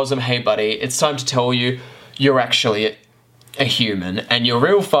Elf, tells him, hey buddy, it's time to tell you, you're actually a human, and your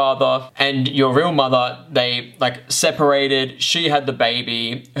real father and your real mother, they like separated, she had the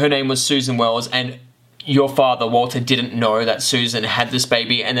baby, her name was Susan Wells, and your father, Walter, didn't know that Susan had this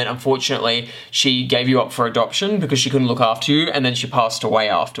baby, and then unfortunately she gave you up for adoption because she couldn't look after you, and then she passed away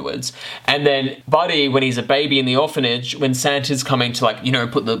afterwards. And then Buddy, when he's a baby in the orphanage, when Santa's coming to, like, you know,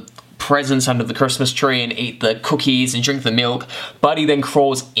 put the presents under the Christmas tree and eat the cookies and drink the milk, Buddy then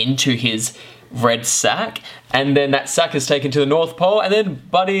crawls into his red sack, and then that sack is taken to the North Pole, and then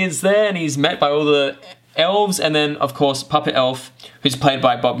Buddy is there and he's met by all the elves, and then of course Papa Elf, who's played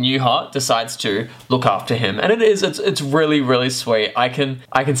by Bob Newhart, decides to look after him, and it's really, really sweet. I can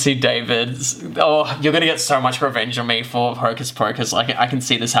see David's, oh, you're gonna get so much revenge on me for Hocus Pocus. Like, I can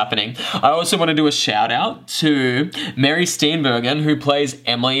see this happening. I also want to do a shout out to Mary Steenburgen, who plays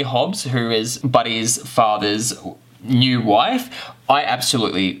Emily Hobbs, who is Buddy's father's new wife. I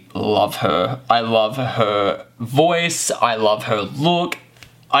absolutely love her. I love her voice, I love her look,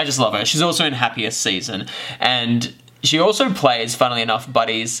 I just love her. She's also in Happiest Season, and she also plays, funnily enough,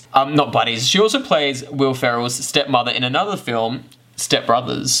 she also plays Will Ferrell's stepmother in another film, Step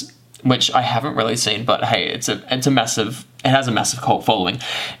Brothers, which I haven't really seen, but hey, it has a massive cult following.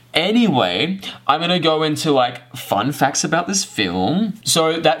 Anyway, I'm going to go into like fun facts about this film.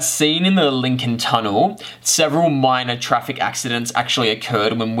 So that scene in the Lincoln Tunnel, several minor traffic accidents actually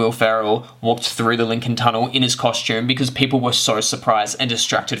occurred when Will Ferrell walked through the Lincoln Tunnel in his costume because people were so surprised and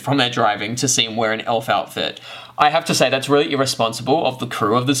distracted from their driving to see him wear an elf outfit. I have to say that's really irresponsible of the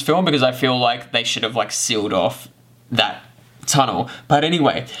crew of this film because I feel like they should have like sealed off that tunnel. But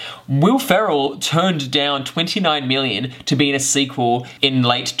anyway, Will Ferrell turned down $29 million to be in a sequel in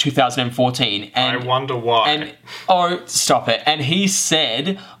late 2014. And I wonder why. And oh, stop it. And he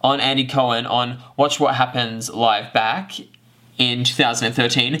said on Andy Cohen on Watch What Happens Live Back in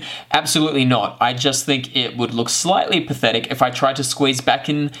 2013, absolutely not. I just think it would look slightly pathetic if I tried to squeeze back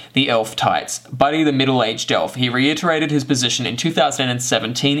in the elf tights. Buddy the middle-aged elf. He reiterated his position in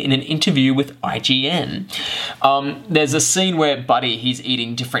 2017 in an interview with IGN. There's a scene where Buddy, he's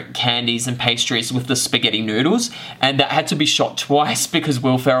eating different candies and pastries with the spaghetti noodles, and that had to be shot twice because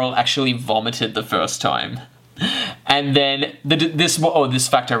Will Ferrell actually vomited the first time. And then this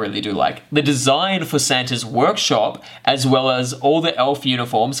fact I really do like. The design for Santa's workshop, as well as all the elf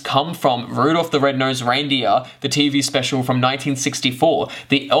uniforms, come from Rudolph the Red-Nosed Reindeer, the TV special from 1964.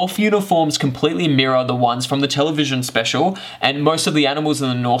 The elf uniforms completely mirror the ones from the television special, and most of the animals in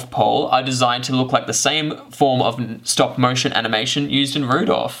the North Pole are designed to look like the same form of stop-motion animation used in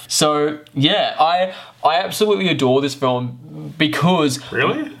Rudolph. So, yeah, I absolutely adore this film because...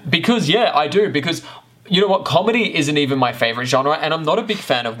 Really? Because, yeah, I do, because... You know what? Comedy isn't even my favorite genre, and I'm not a big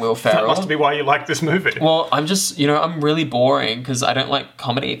fan of Will Ferrell. That must be why you like this movie. Well, I'm just, I'm really boring because I don't like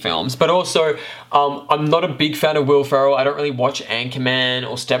comedy films. But also, I'm not a big fan of Will Ferrell. I don't really watch Anchorman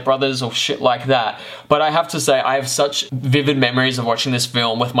or Step Brothers or shit like that. But I have to say, I have such vivid memories of watching this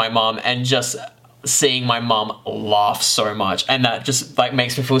film with my mum and just seeing my mum laugh so much, and that just like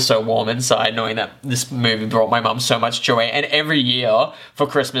makes me feel so warm inside knowing that this movie brought my mum so much joy. And every year for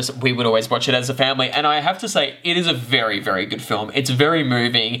Christmas we would always watch it as a family, and I have to say it is a very, very good film. It's very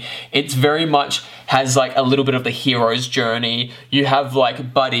moving. It's very much has like a little bit of the hero's journey. You have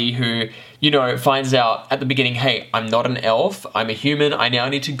like Buddy who finds out at the beginning, hey, I'm not an elf, I'm a human. I now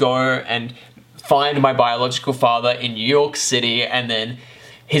need to go and find my biological father in New York City. And then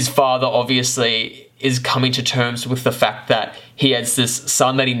his father obviously is coming to terms with the fact that he has this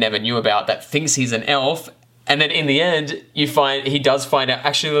son that he never knew about that thinks he's an elf. And then in the end, he does find out,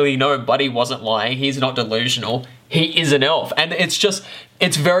 actually, no, Buddy wasn't lying. He's not delusional. He is an elf. And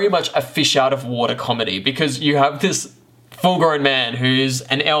it's very much a fish out of water comedy because you have this full-grown man who's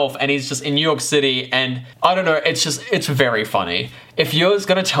an elf and he's just in New York City, and I don't know, it's very funny. If you're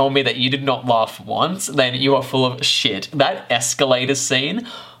going to tell me that you did not laugh once, then you are full of shit. That escalator scene,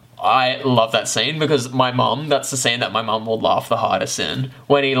 I love that scene because that's the scene that my mum will laugh the hardest in,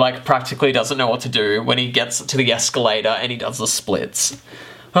 when he like practically doesn't know what to do when he gets to the escalator and he does the splits.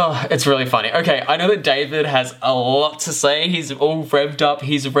 Oh, it's really funny. Okay, I know that David has a lot to say. He's all revved up.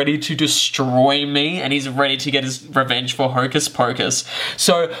 He's ready to destroy me, and he's ready to get his revenge for Hocus Pocus.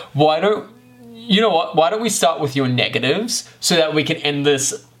 So why don't we start with your negatives so that we can end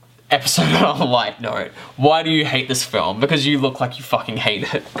this episode on a light note. Why do you hate this film? Because you look like you fucking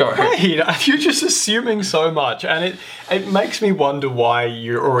hate it. Go ahead. Wait, you're just assuming so much, and it makes me wonder why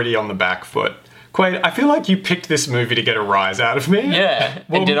you're already on the back foot. Quaid, I feel like you picked this movie to get a rise out of me. Yeah,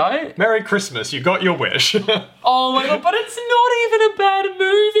 well, and did I? Merry Christmas, you got your wish. Oh my god, but it's not even a bad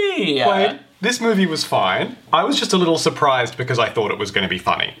movie. Quaid, this movie was fine. I was just a little surprised because I thought it was going to be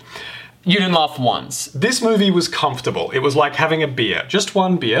funny. You didn't laugh once. This movie was comfortable. It was like having a beer. Just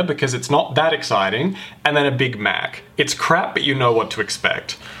one beer because it's not that exciting, and then a Big Mac. It's crap, but you know what to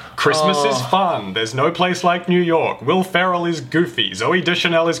expect. Christmas is fun. There's no place like New York. Will Ferrell is goofy. Zooey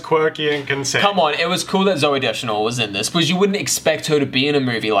Deschanel is quirky and can sing. Come on, it was cool that Zooey Deschanel was in this, because you wouldn't expect her to be in a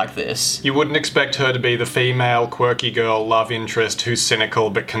movie like this. You wouldn't expect her to be the female, quirky girl love interest who's cynical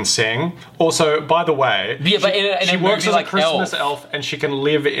but can sing. Also, by the way, she works as a Christmas elf, and she can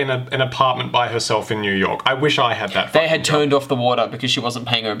live in an apartment by herself in New York. I wish I had that. They had turned off the water because she wasn't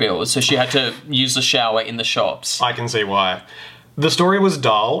paying her bills, so she had to use the shower in the shops. I can see why. The story was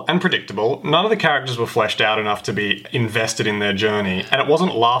dull and predictable. None of the characters were fleshed out enough to be invested in their journey, and it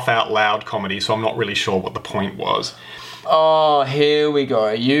wasn't laugh-out-loud comedy, so I'm not really sure what the point was. Oh, here we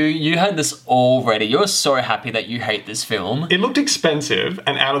go. You had this already. You're so happy that you hate this film. It looked expensive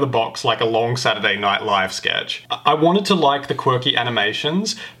and out of the box like a long Saturday Night Live sketch. I wanted to like the quirky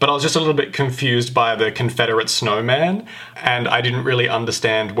animations, but I was just a little bit confused by the Confederate snowman, and I didn't really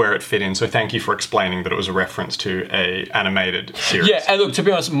understand where it fit in, so thank you for explaining that it was a reference to a animated series. Yeah, and look, to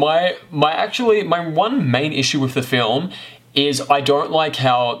be honest, my one main issue with the film is I don't like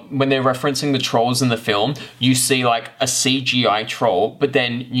how when they're referencing the trolls in the film, you see like a CGI troll, but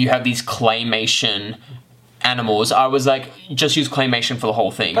then you have these claymation animals. I was like, just use claymation for the whole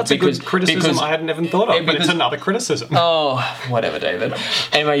thing. That's a good criticism I hadn't even thought of, but it's another criticism. Oh, whatever, David.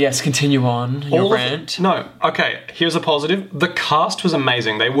 Anyway, yes, continue on your rant. No, okay, here's a positive. The cast was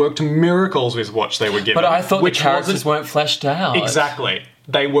amazing. They worked miracles with what they were given. But I thought the characters weren't fleshed out. Exactly.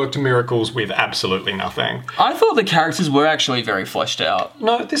 They worked miracles with absolutely nothing. I thought the characters were actually very fleshed out.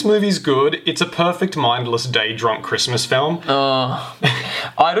 No, this movie's good. It's a perfect mindless day-drunk Christmas film.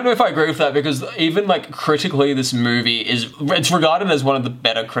 I don't know if I agree with that, because even like critically, this movie it's regarded as one of the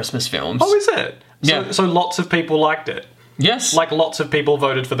better Christmas films. Oh, is it? Yeah. So lots of people liked it. Yes. Like lots of people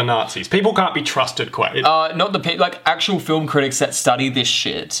voted for the Nazis. People can't be trusted, Quaid. Not the like actual film critics that study this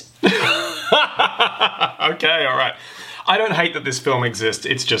shit. Okay, all right. I don't hate that this film exists,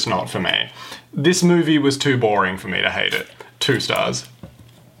 it's just not for me. This movie was too boring for me to hate it. 2 stars.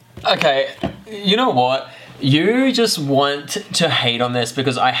 Okay, you know what? You just want to hate on this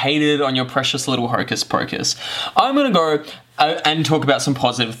because I hated on your precious little Hocus Pocus. I'm going to go and talk about some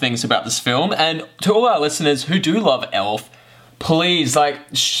positive things about this film, and to all our listeners who do love Elf, please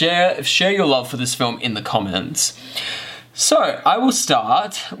share your love for this film in the comments. So, I will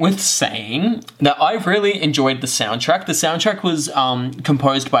start with saying that I really enjoyed the soundtrack. The soundtrack was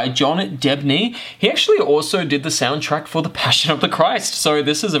composed by John Debney. He actually also did the soundtrack for The Passion of the Christ, so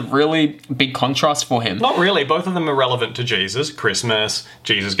this is a really big contrast for him. Not really, both of them are relevant to Jesus. Christmas,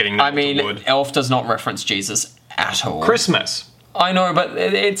 Jesus getting nailed to wood. Elf does not reference Jesus at all. Christmas. I know, but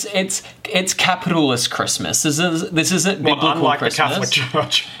it's capitalist Christmas. This isn't biblical unlike Christmas. The Catholic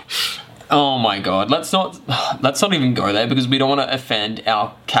Church. Oh my god, let's not even go there because we don't want to offend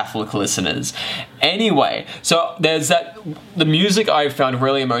our Catholic listeners. Anyway, so there's the music I found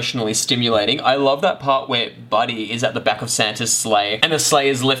really emotionally stimulating. I love that part where Buddy is at the back of Santa's sleigh and the sleigh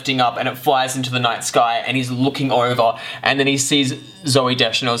is lifting up and it flies into the night sky and he's looking over and then he sees Zooey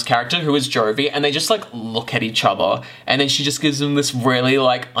Deschanel's character, who is Jovi, and they just look at each other and then she just gives him this really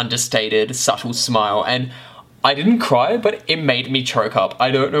understated, subtle smile, and I didn't cry, but it made me choke up.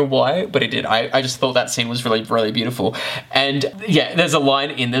 I don't know why, but it did. I just thought that scene was really, really beautiful. And yeah, there's a line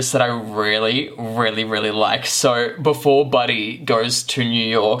in this that I really, really, really like. So before Buddy goes to New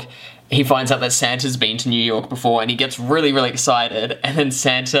York, he finds out that Santa's been to New York before and he gets really, really excited. And then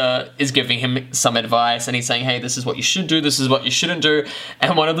Santa is giving him some advice and he's saying, hey, this is what you should do, this is what you shouldn't do.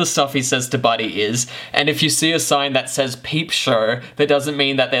 And one of the stuff he says to Buddy is, and if you see a sign that says peep show, that doesn't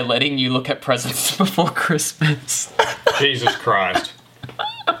mean that they're letting you look at presents before Christmas. Jesus Christ.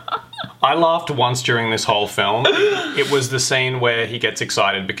 I laughed once during this whole film. It was the scene where he gets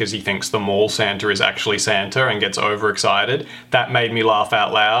excited because he thinks the mall Santa is actually Santa and gets overexcited. That made me laugh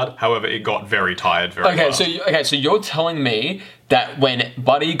out loud. However, it got very tired very fast. So you're telling me that when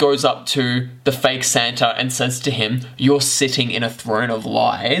Buddy goes up to the fake Santa and says to him, you're sitting in a throne of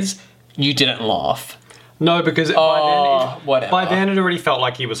lies, you didn't laugh? No, because by then it already felt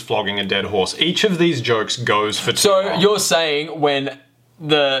like he was flogging a dead horse. Each of these jokes goes for too long. You're saying when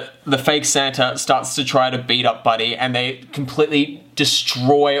the fake Santa starts to try to beat up Buddy and they completely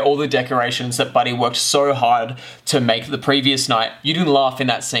destroy all the decorations that Buddy worked so hard to make the previous night, you didn't laugh in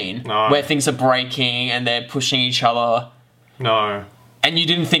that scene where things are breaking and they're pushing each other? No. And you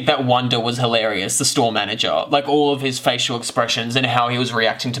didn't think that Wonder was hilarious, the store manager? All of his facial expressions and how he was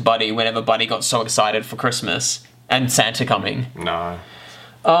reacting to Buddy whenever Buddy got so excited for Christmas and Santa coming? No.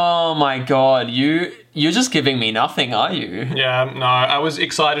 Oh my god, you're just giving me nothing, are you? Yeah, no, I was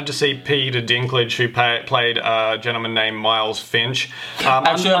excited to see Peter Dinklage, who played a gentleman named Miles Finch.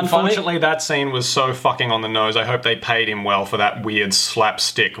 Actually, unfortunately, that scene was so fucking on the nose. I hope they paid him well for that weird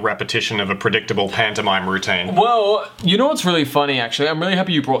slapstick repetition of a predictable pantomime routine. Well, you know what's really funny, actually? I'm really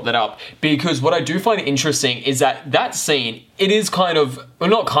happy you brought that up, because what I do find interesting is that scene, it is kind of... Well,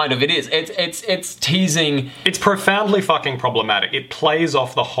 not kind of, it is. It's teasing... It's profoundly fucking problematic. It plays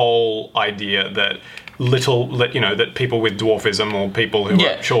off the whole idea that that people with dwarfism or people who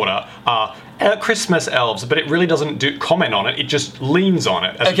are shorter are Christmas elves, but it really doesn't comment on it. It just leans on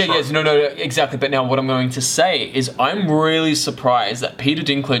it. No, exactly. But now what I'm going to say is I'm really surprised that Peter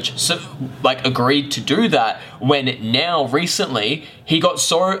Dinklage agreed to do that when now recently he got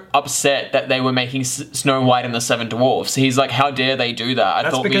so upset that they were making Snow White and the Seven Dwarfs. He's like, how dare they do that?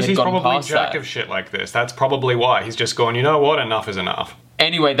 That's because he's probably jack of shit like this. That's probably why. He's just going, you know what, enough is enough.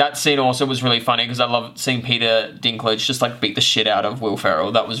 Anyway, that scene also was really funny because I love seeing Peter Dinklage just beat the shit out of Will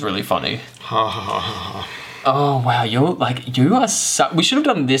Ferrell. That was really funny. Oh wow, you are we should have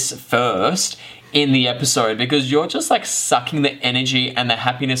done this first in the episode because you're just sucking the energy and the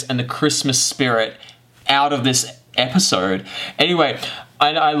happiness and the Christmas spirit out of this episode. Anyway,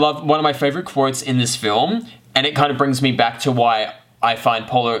 I love one of my favorite quotes in this film, and it kind of brings me back to why I find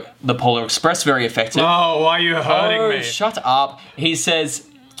the Polar Express very effective. Oh, why are you hurting me? Shut up.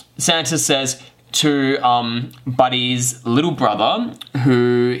 Santa says to Buddy's little brother,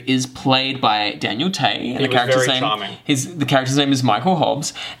 who is played by Daniel Tay. He was very charming. The character's name is Michael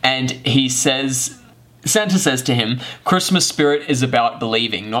Hobbs, and Santa says to him, "Christmas spirit is about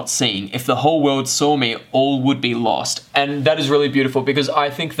believing, not seeing. If the whole world saw me, all would be lost." And that is really beautiful, because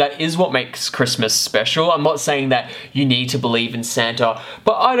I think that is what makes Christmas special. I'm not saying that you need to believe in Santa,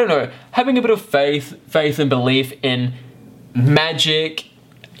 but I don't know, having a bit of faith and belief in magic,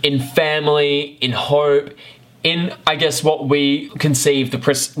 in family, in hope, in, I guess, what we conceive the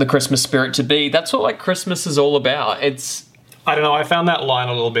Christmas spirit to be. That's what, like, Christmas is all about. I don't know, I found that line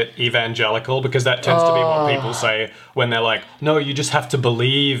a little bit evangelical, because that tends to be what people say when they're like, no, you just have to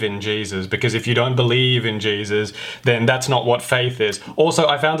believe in Jesus, because if you don't believe in Jesus, then that's not what faith is. Also,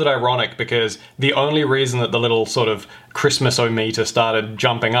 I found it ironic, because the only reason that the little sort of Christmas-o-meter started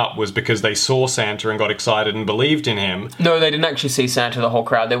jumping up was because they saw Santa and got excited and believed in him. No, they didn't actually see Santa, the whole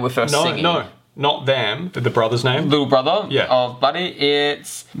crowd. They were first singing. No. Not them. The brother's name? Little brother Yeah. of Buddy.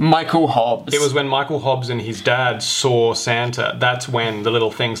 It's Michael Hobbs. It was when Michael Hobbs and his dad saw Santa. That's when the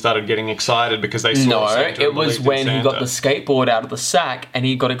little thing started getting excited, because they saw Santa. No, it was when he got the skateboard out of the sack and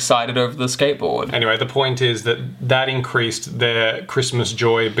he got excited over the skateboard. Anyway, the point is that increased their Christmas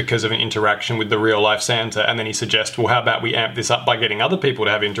joy because of an interaction with the real-life Santa, and then he suggests, well, how about we amp this up by getting other people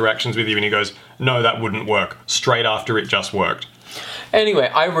to have interactions with you? And he goes, no, that wouldn't work. Straight after it just worked. Anyway,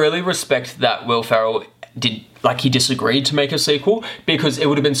 I really respect that Will Ferrell he disagreed to make a sequel, because it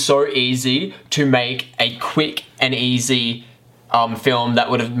would have been so easy to make a quick and easy film that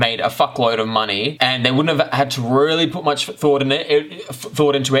would have made a fuckload of money, and they wouldn't have had to really put much thought into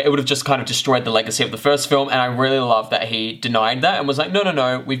it. It would have just kind of destroyed the legacy of the first film, and I really love that he denied that and was like,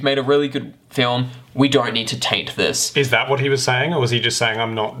 no, we've made a really good film. We don't need to taint this. Is that what he was saying, or was he just saying,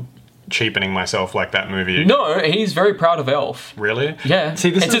 I'm not cheapening myself like that movie? No, he's very proud of Elf. Really? Yeah. See,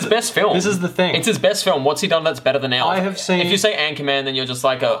 it's his best film. This is the thing. It's his best film. What's he done that's better than Elf? I have seen... If you say Anchorman, then you're just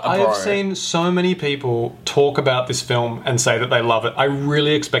like a bro. I have seen so many people talk about this film and say that they love it. I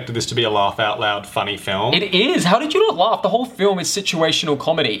really expected this to be a laugh-out-loud funny film. It is. How did you not laugh? The whole film is situational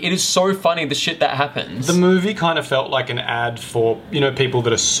comedy. It is so funny, the shit that happens. The movie kind of felt like an ad for, people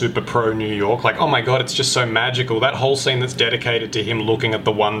that are super pro New York. Like, oh my god, it's just so magical. That whole scene that's dedicated to him looking at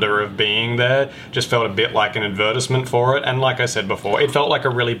the wonder of being there just felt a bit like an advertisement for it. And like I said before, it felt like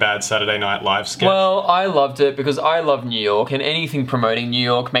a really bad Saturday Night Live sketch. Well, I loved it because I love New York, and anything promoting New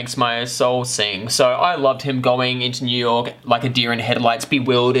York makes my soul sing. So I loved him going into New York like a deer in headlights,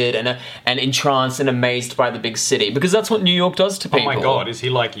 bewildered and entranced and amazed by the big city, because that's what New York does to people. Oh my god, is he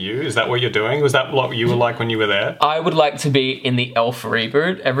like you? Is that what you're doing? Was that what you were like when you were there? I would like to be in the Elf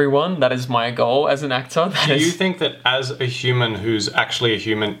reboot, everyone. That is my goal as an actor. Do you think that as a human who's actually a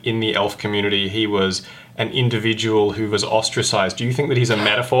human in the Elf community, he was an individual who was ostracized? Do you think that he's a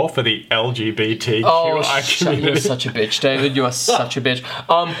metaphor for the LGBTQI community? You're such a bitch, David. You are such a bitch.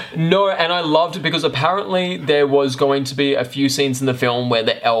 No, and I loved it because apparently there was going to be a few scenes in the film where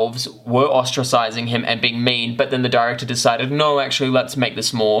the elves were ostracizing him and being mean, but then the director decided, no, actually, let's make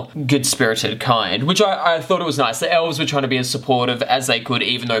this more good-spirited kind, which I thought it was nice. The elves were trying to be as supportive as they could,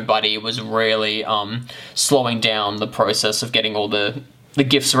 even though Buddy was really slowing down the process of getting all the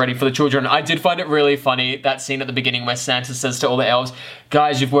gifts ready for the children. I did find it really funny, that scene at the beginning where Santa says to all the elves,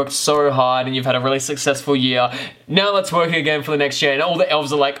 guys, you've worked so hard and you've had a really successful year. Now let's work again for the next year. And all the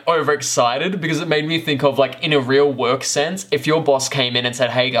elves are like overexcited, because it made me think of, like, in a real work sense, if your boss came in and said,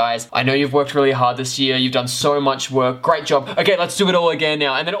 hey guys, I know you've worked really hard this year, you've done so much work, great job, okay, let's do it all again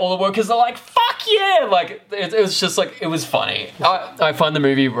now. And then all the workers are like, fuck yeah! Like, it was just like, it was funny. I find the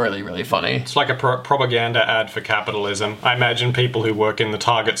movie really, really funny. It's like a propaganda ad for capitalism. I imagine people who work in the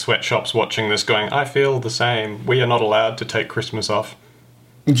Target sweatshops watching this going, I feel the same. We are not allowed to take Christmas off.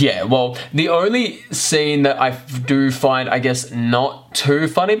 Yeah, well, the only scene that I do find, I guess, not too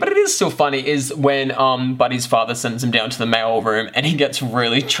funny, but it is still funny, is when Buddy's father sends him down to the mail room and he gets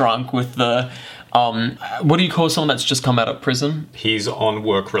really drunk with the... what do you call someone that's just come out of prison? He's on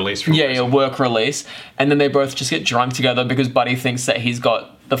work release from prison. Yeah, work release. And then they both just get drunk together because Buddy thinks that he's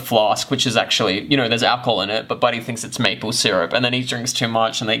got the flask, which is actually, there's alcohol in it, but Buddy thinks it's maple syrup. And then he drinks too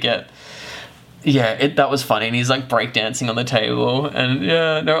much and they get... Yeah, that was funny, and he's like breakdancing on the table, and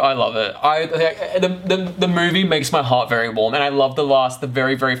yeah, no, I love it. The movie makes my heart very warm, and I love the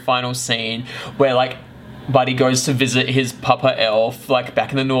very, very final scene where, like, Buddy goes to visit his Papa Elf, like,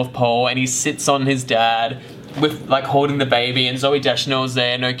 back in the North Pole, and he sits on his dad, with like holding the baby, and Zoe Deschanel's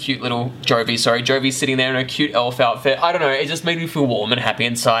there in her cute little Jovi's sitting there in her cute elf outfit. I don't know, it just made me feel warm and happy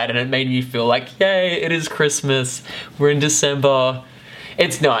inside, and it made me feel like, yay, it is Christmas. We're in December.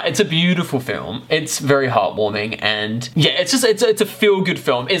 It's not. It's a beautiful film. It's very heartwarming, and yeah, it's a feel-good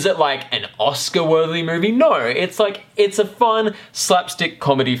film. Is it like an Oscar-worthy movie? No. It's a fun slapstick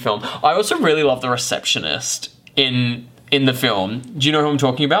comedy film. I also really love the receptionist in the film. Do you know who I'm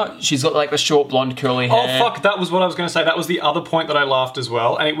talking about? She's got like the short blonde curly hair. Oh fuck, that was what I was going to say. That was the other point that I laughed as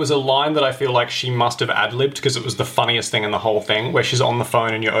well, and it was a line that I feel like she must have ad-libbed because it was the funniest thing in the whole thing, where she's on the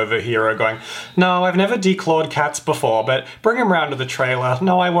phone and you overhear her going, "No, I've never declawed cats before, but bring them round to the trailer.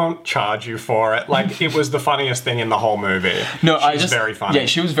 No, I won't charge you for it." Like, it was the funniest thing in the whole movie. No, She's very funny. Yeah,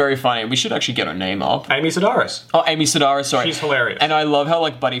 she was very funny. We should actually get her name up. Amy Sedaris. Oh, Amy Sedaris, sorry. She's hilarious. And I love how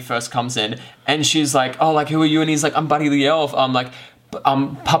like Buddy first comes in and she's like, "Oh, like, who are you?" And he's like, "I'm Buddy the Elf." I'm like,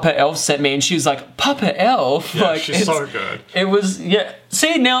 Papa Elf sent me, and she was like, "Papa Elf?" Yeah, like, she's so good. It was, yeah.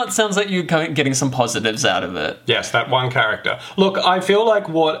 See, now it sounds like you're getting some positives out of it. Yes, that one character. Look, I feel like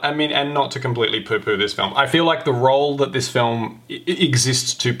and not to completely poo-poo this film, I feel like the role that this film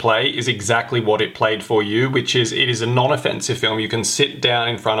exists to play is exactly what it played for you, which is, it is a non-offensive film. You can sit down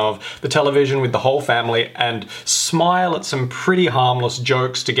in front of the television with the whole family and smile at some pretty harmless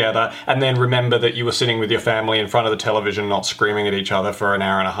jokes together, and then remember that you were sitting with your family in front of the television, not screaming at each other for an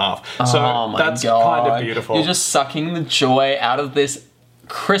hour and a half. So that's kind of beautiful. You're just sucking the joy out of this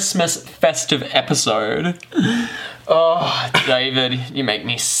Christmas festive episode. Oh, David, you make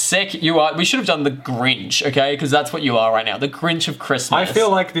me sick. We should have done the Grinch, okay? Because that's what you are right now, the Grinch of Christmas. I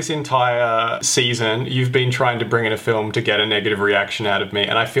feel like this entire season, you've been trying to bring in a film to get a negative reaction out of me,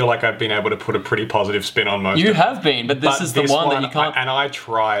 and I feel like I've been able to put a pretty positive spin on most of it. You have been, but this is the one that you can't... And I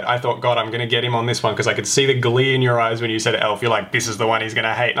tried. I thought, God, I'm going to get him on this one, because I could see the glee in your eyes when you said Elf. You're like, this is the one he's going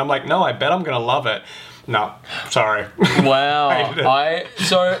to hate. And I'm like, no, I bet I'm going to love it. No, sorry. Wow.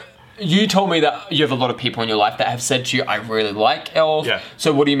 So you told me that you have a lot of people in your life that have said to you, "I really like Elf." Yeah.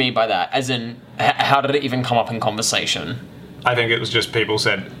 So what do you mean by that? As in, how did it even come up in conversation? I think it was just people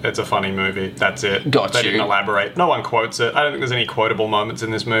said, it's a funny movie. That's it. Got They you. didn't elaborate. No one quotes it. I don't think there's any quotable moments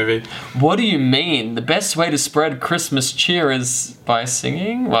in this movie. What do you mean? The best way to spread Christmas cheer is by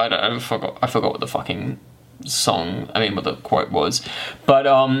singing? Well, I forgot what the fucking what the quote was. But,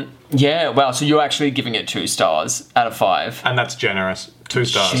 yeah, wow, so you're actually giving it 2 stars out of 5. And that's generous. 2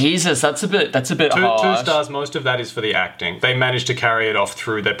 stars. Jesus, that's a bit Two harsh. 2 stars, most of that is for the acting. They managed to carry it off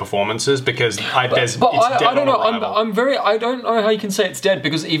through their performances, because I don't know. arrival. I don't know how you can say it's dead,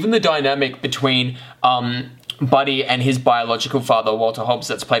 because even the dynamic between Buddy and his biological father, Walter Hobbs,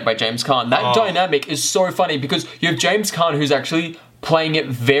 that's played by James Caan, that dynamic is so funny, because you have James Caan, who's actually playing it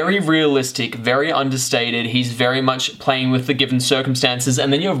very realistic, very understated. He's very much playing with the given circumstances,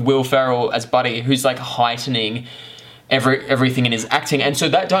 and then you have Will Ferrell as Buddy, who's like heightening everything in his acting, and so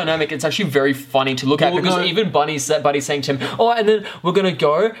that dynamic, it's actually very funny to look at, because even Buddy's saying to him, "Oh, and then we're gonna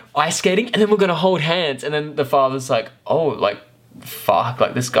go ice skating, and then we're gonna hold hands," and then the father's like, "Oh, like, fuck,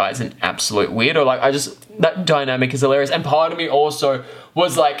 like, this guy's an absolute weirdo." Like, that dynamic is hilarious, and part of me also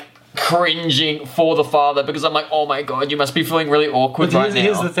was like cringing for the father, because I'm like, oh my God, you must be feeling really awkward right now.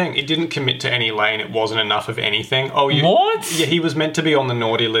 Here's the thing, it didn't commit to any lane, it wasn't enough of anything. What? Yeah, he was meant to be on the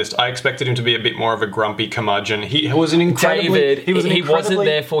naughty list. I expected him to be a bit more of a grumpy curmudgeon. He was an incredibly... David, he wasn't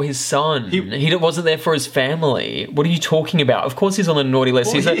there for his son. He wasn't there for his family. What are you talking about? Of course he's on the naughty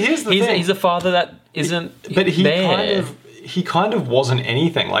list. Well, He's a father that isn't But he there. He kind of wasn't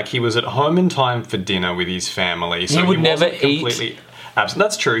anything. Like, he was at home in time for dinner with his family, so he would never wasn't completely absent.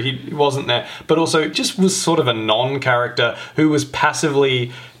 That's true, he wasn't there. But also, just was sort of a non-character who was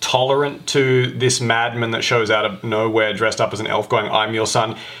passively tolerant to this madman that shows out of nowhere dressed up as an elf going, "I'm your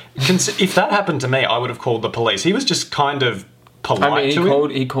son." If that happened to me, I would have called the police. He was just kind of polite to him.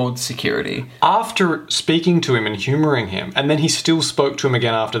 He called security. After speaking to him and humouring him, and then he still spoke to him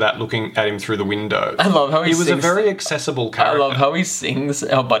again after that, looking at him through the window. I love how he was a very accessible character. I love how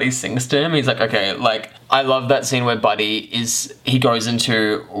how Buddy sings to him. He's like, okay, like, I love that scene where he goes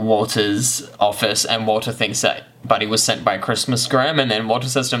into Walter's office, and Walter thinks that Buddy was sent by Christmasgram, and then Walter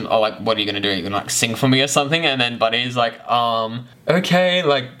says to him, "Oh, like, what are you gonna do? Are you gonna, like, sing for me or something?" And then Buddy's like, okay,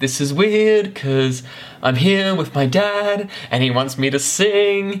 like, this is weird, because I'm here with my dad, and he wants me to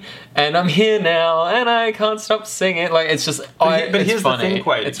sing, and I'm here now, and I can't stop singing. Like, it's just, But here's funny. the thing,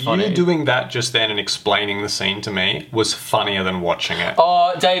 Quaid. It's funny. You doing that just then and explaining the scene to me was funnier than watching it.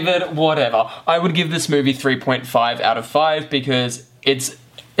 Oh, David, whatever. I would give this movie 3.5 out of 5, because it's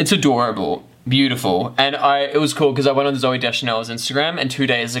adorable. Beautiful. And it was cool because I went on Zoe Deschanel's Instagram, and 2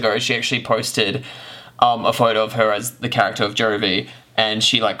 days ago she actually posted a photo of her as the character of Jovi, and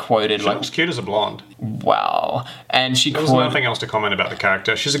she like quoted She looks cute as a blonde. wow, and she There was quoted, nothing else to comment about the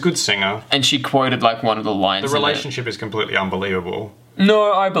character. She's a good singer. and she quoted like one of the lines. The in it. relationship is completely unbelievable.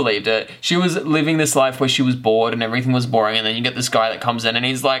 No, I believed it. She was living this life where she was bored and everything was boring, and then you get this guy that comes in and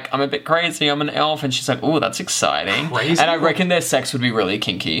he's like, I'm a bit crazy, I'm an elf, and she's like, oh, that's exciting. Crazy? And I reckon their sex would be really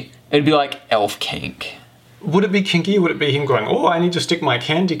kinky. It'd be like elf kink. Would it be kinky? Would it be him going, oh, I need to stick my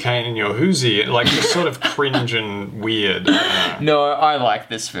candy cane in your hoosie? Like, just sort of cringe and weird. I don't know. No, I like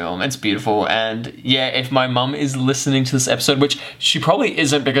this film. It's beautiful. And yeah, if my mum is listening to this episode, which she probably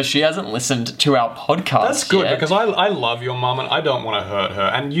isn't because she hasn't listened to our podcast That's good, yet. because I love your mum and I don't want to hurt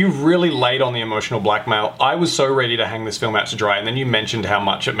her. And you really laid on the emotional blackmail. I was so ready to hang this film out to dry, and then you mentioned how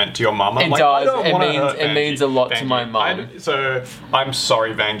much it meant to your mum. I'm It like, does. I don't It wanna means- hurt it Vangie. means a lot to Thank my you. mum. So I'm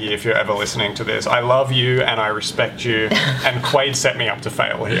sorry, Vangie, if you're ever listening to this. I love you and I respect you. And Quaid set me up to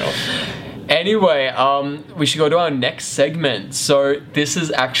fail here. Anyway, we should go to our next segment. So this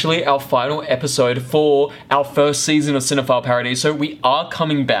is actually our final episode for our first season of Cinephile Parody. So we are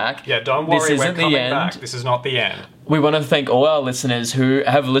coming back. Yeah, don't worry, This we're isn't coming the end. back. This is not the end. We want to thank all our listeners who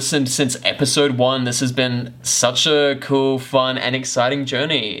have listened since episode 1. This has been such a cool, fun, and exciting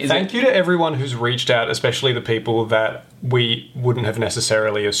journey. Thank you to everyone who's reached out, especially the people that we wouldn't have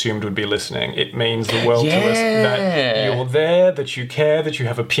necessarily assumed would be listening. It means the world to us that you're there, that you care, that you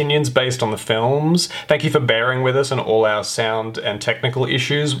have opinions based on the films. Thank you for bearing with us on all our sound and technical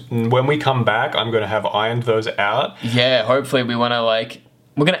issues. When we come back, I'm going to have ironed those out. Yeah, hopefully we want to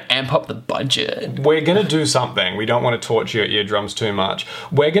we're going to amp up the budget. We're going to do something. We don't want to torture your eardrums too much.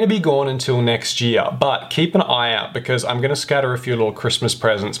 We're going to be gone until next year, but keep an eye out because I'm going to scatter a few little Christmas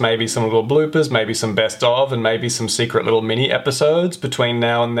presents, maybe some little bloopers, maybe some best of, and maybe some secret little mini episodes between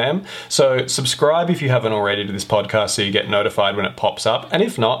now and then. So subscribe if you haven't already to this podcast so you get notified when it pops up. And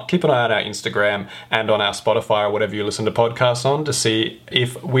if not, keep an eye on our Instagram and on our Spotify or whatever you listen to podcasts on to see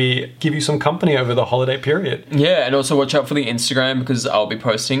if we give you some company over the holiday period. Yeah, and also watch out for the Instagram because I'll be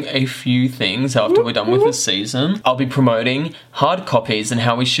posting a few things after we're done with the season. I'll be promoting hard copies and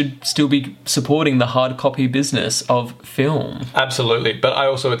how we should still be supporting the hard copy business of film. Absolutely, but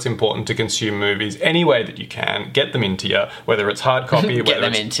it's important to consume movies any way that you can. Get them into you, whether it's hard copy,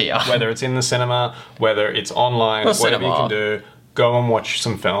 whether it's in the cinema, whether it's online, whatever you can do. Go and watch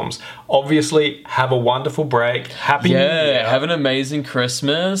some films. Obviously, have a wonderful break. Happy New Year. Have an amazing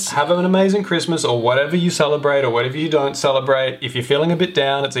Christmas. Have an amazing Christmas or whatever you celebrate or whatever you don't celebrate. If you're feeling a bit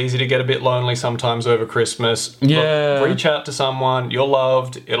down, it's easy to get a bit lonely sometimes over Christmas. Yeah. Look, reach out to someone. You're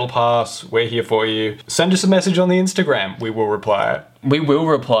loved. It'll pass. We're here for you. Send us a message on the Instagram. We will reply. We will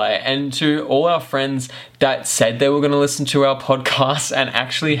reply. And to all our friends that said they were going to listen to our podcast and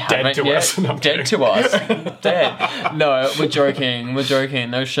actually haven't to yet. us. No, I'm Dead kidding. to us. Dead. No, we're joking. We're joking.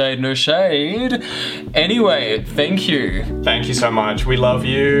 No shade, no shade. Anyway, thank you. Thank you so much. We love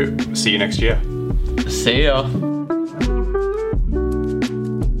you. See you next year. See ya.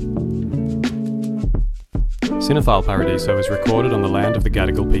 Cinephile Paradiso is recorded on the land of the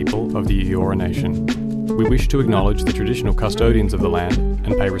Gadigal people of the Eora Nation. We wish to acknowledge the traditional custodians of the land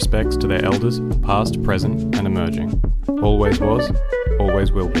and pay respects to their elders, past, present, and emerging. Always was,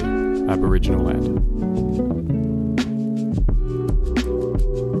 always will be, Aboriginal land.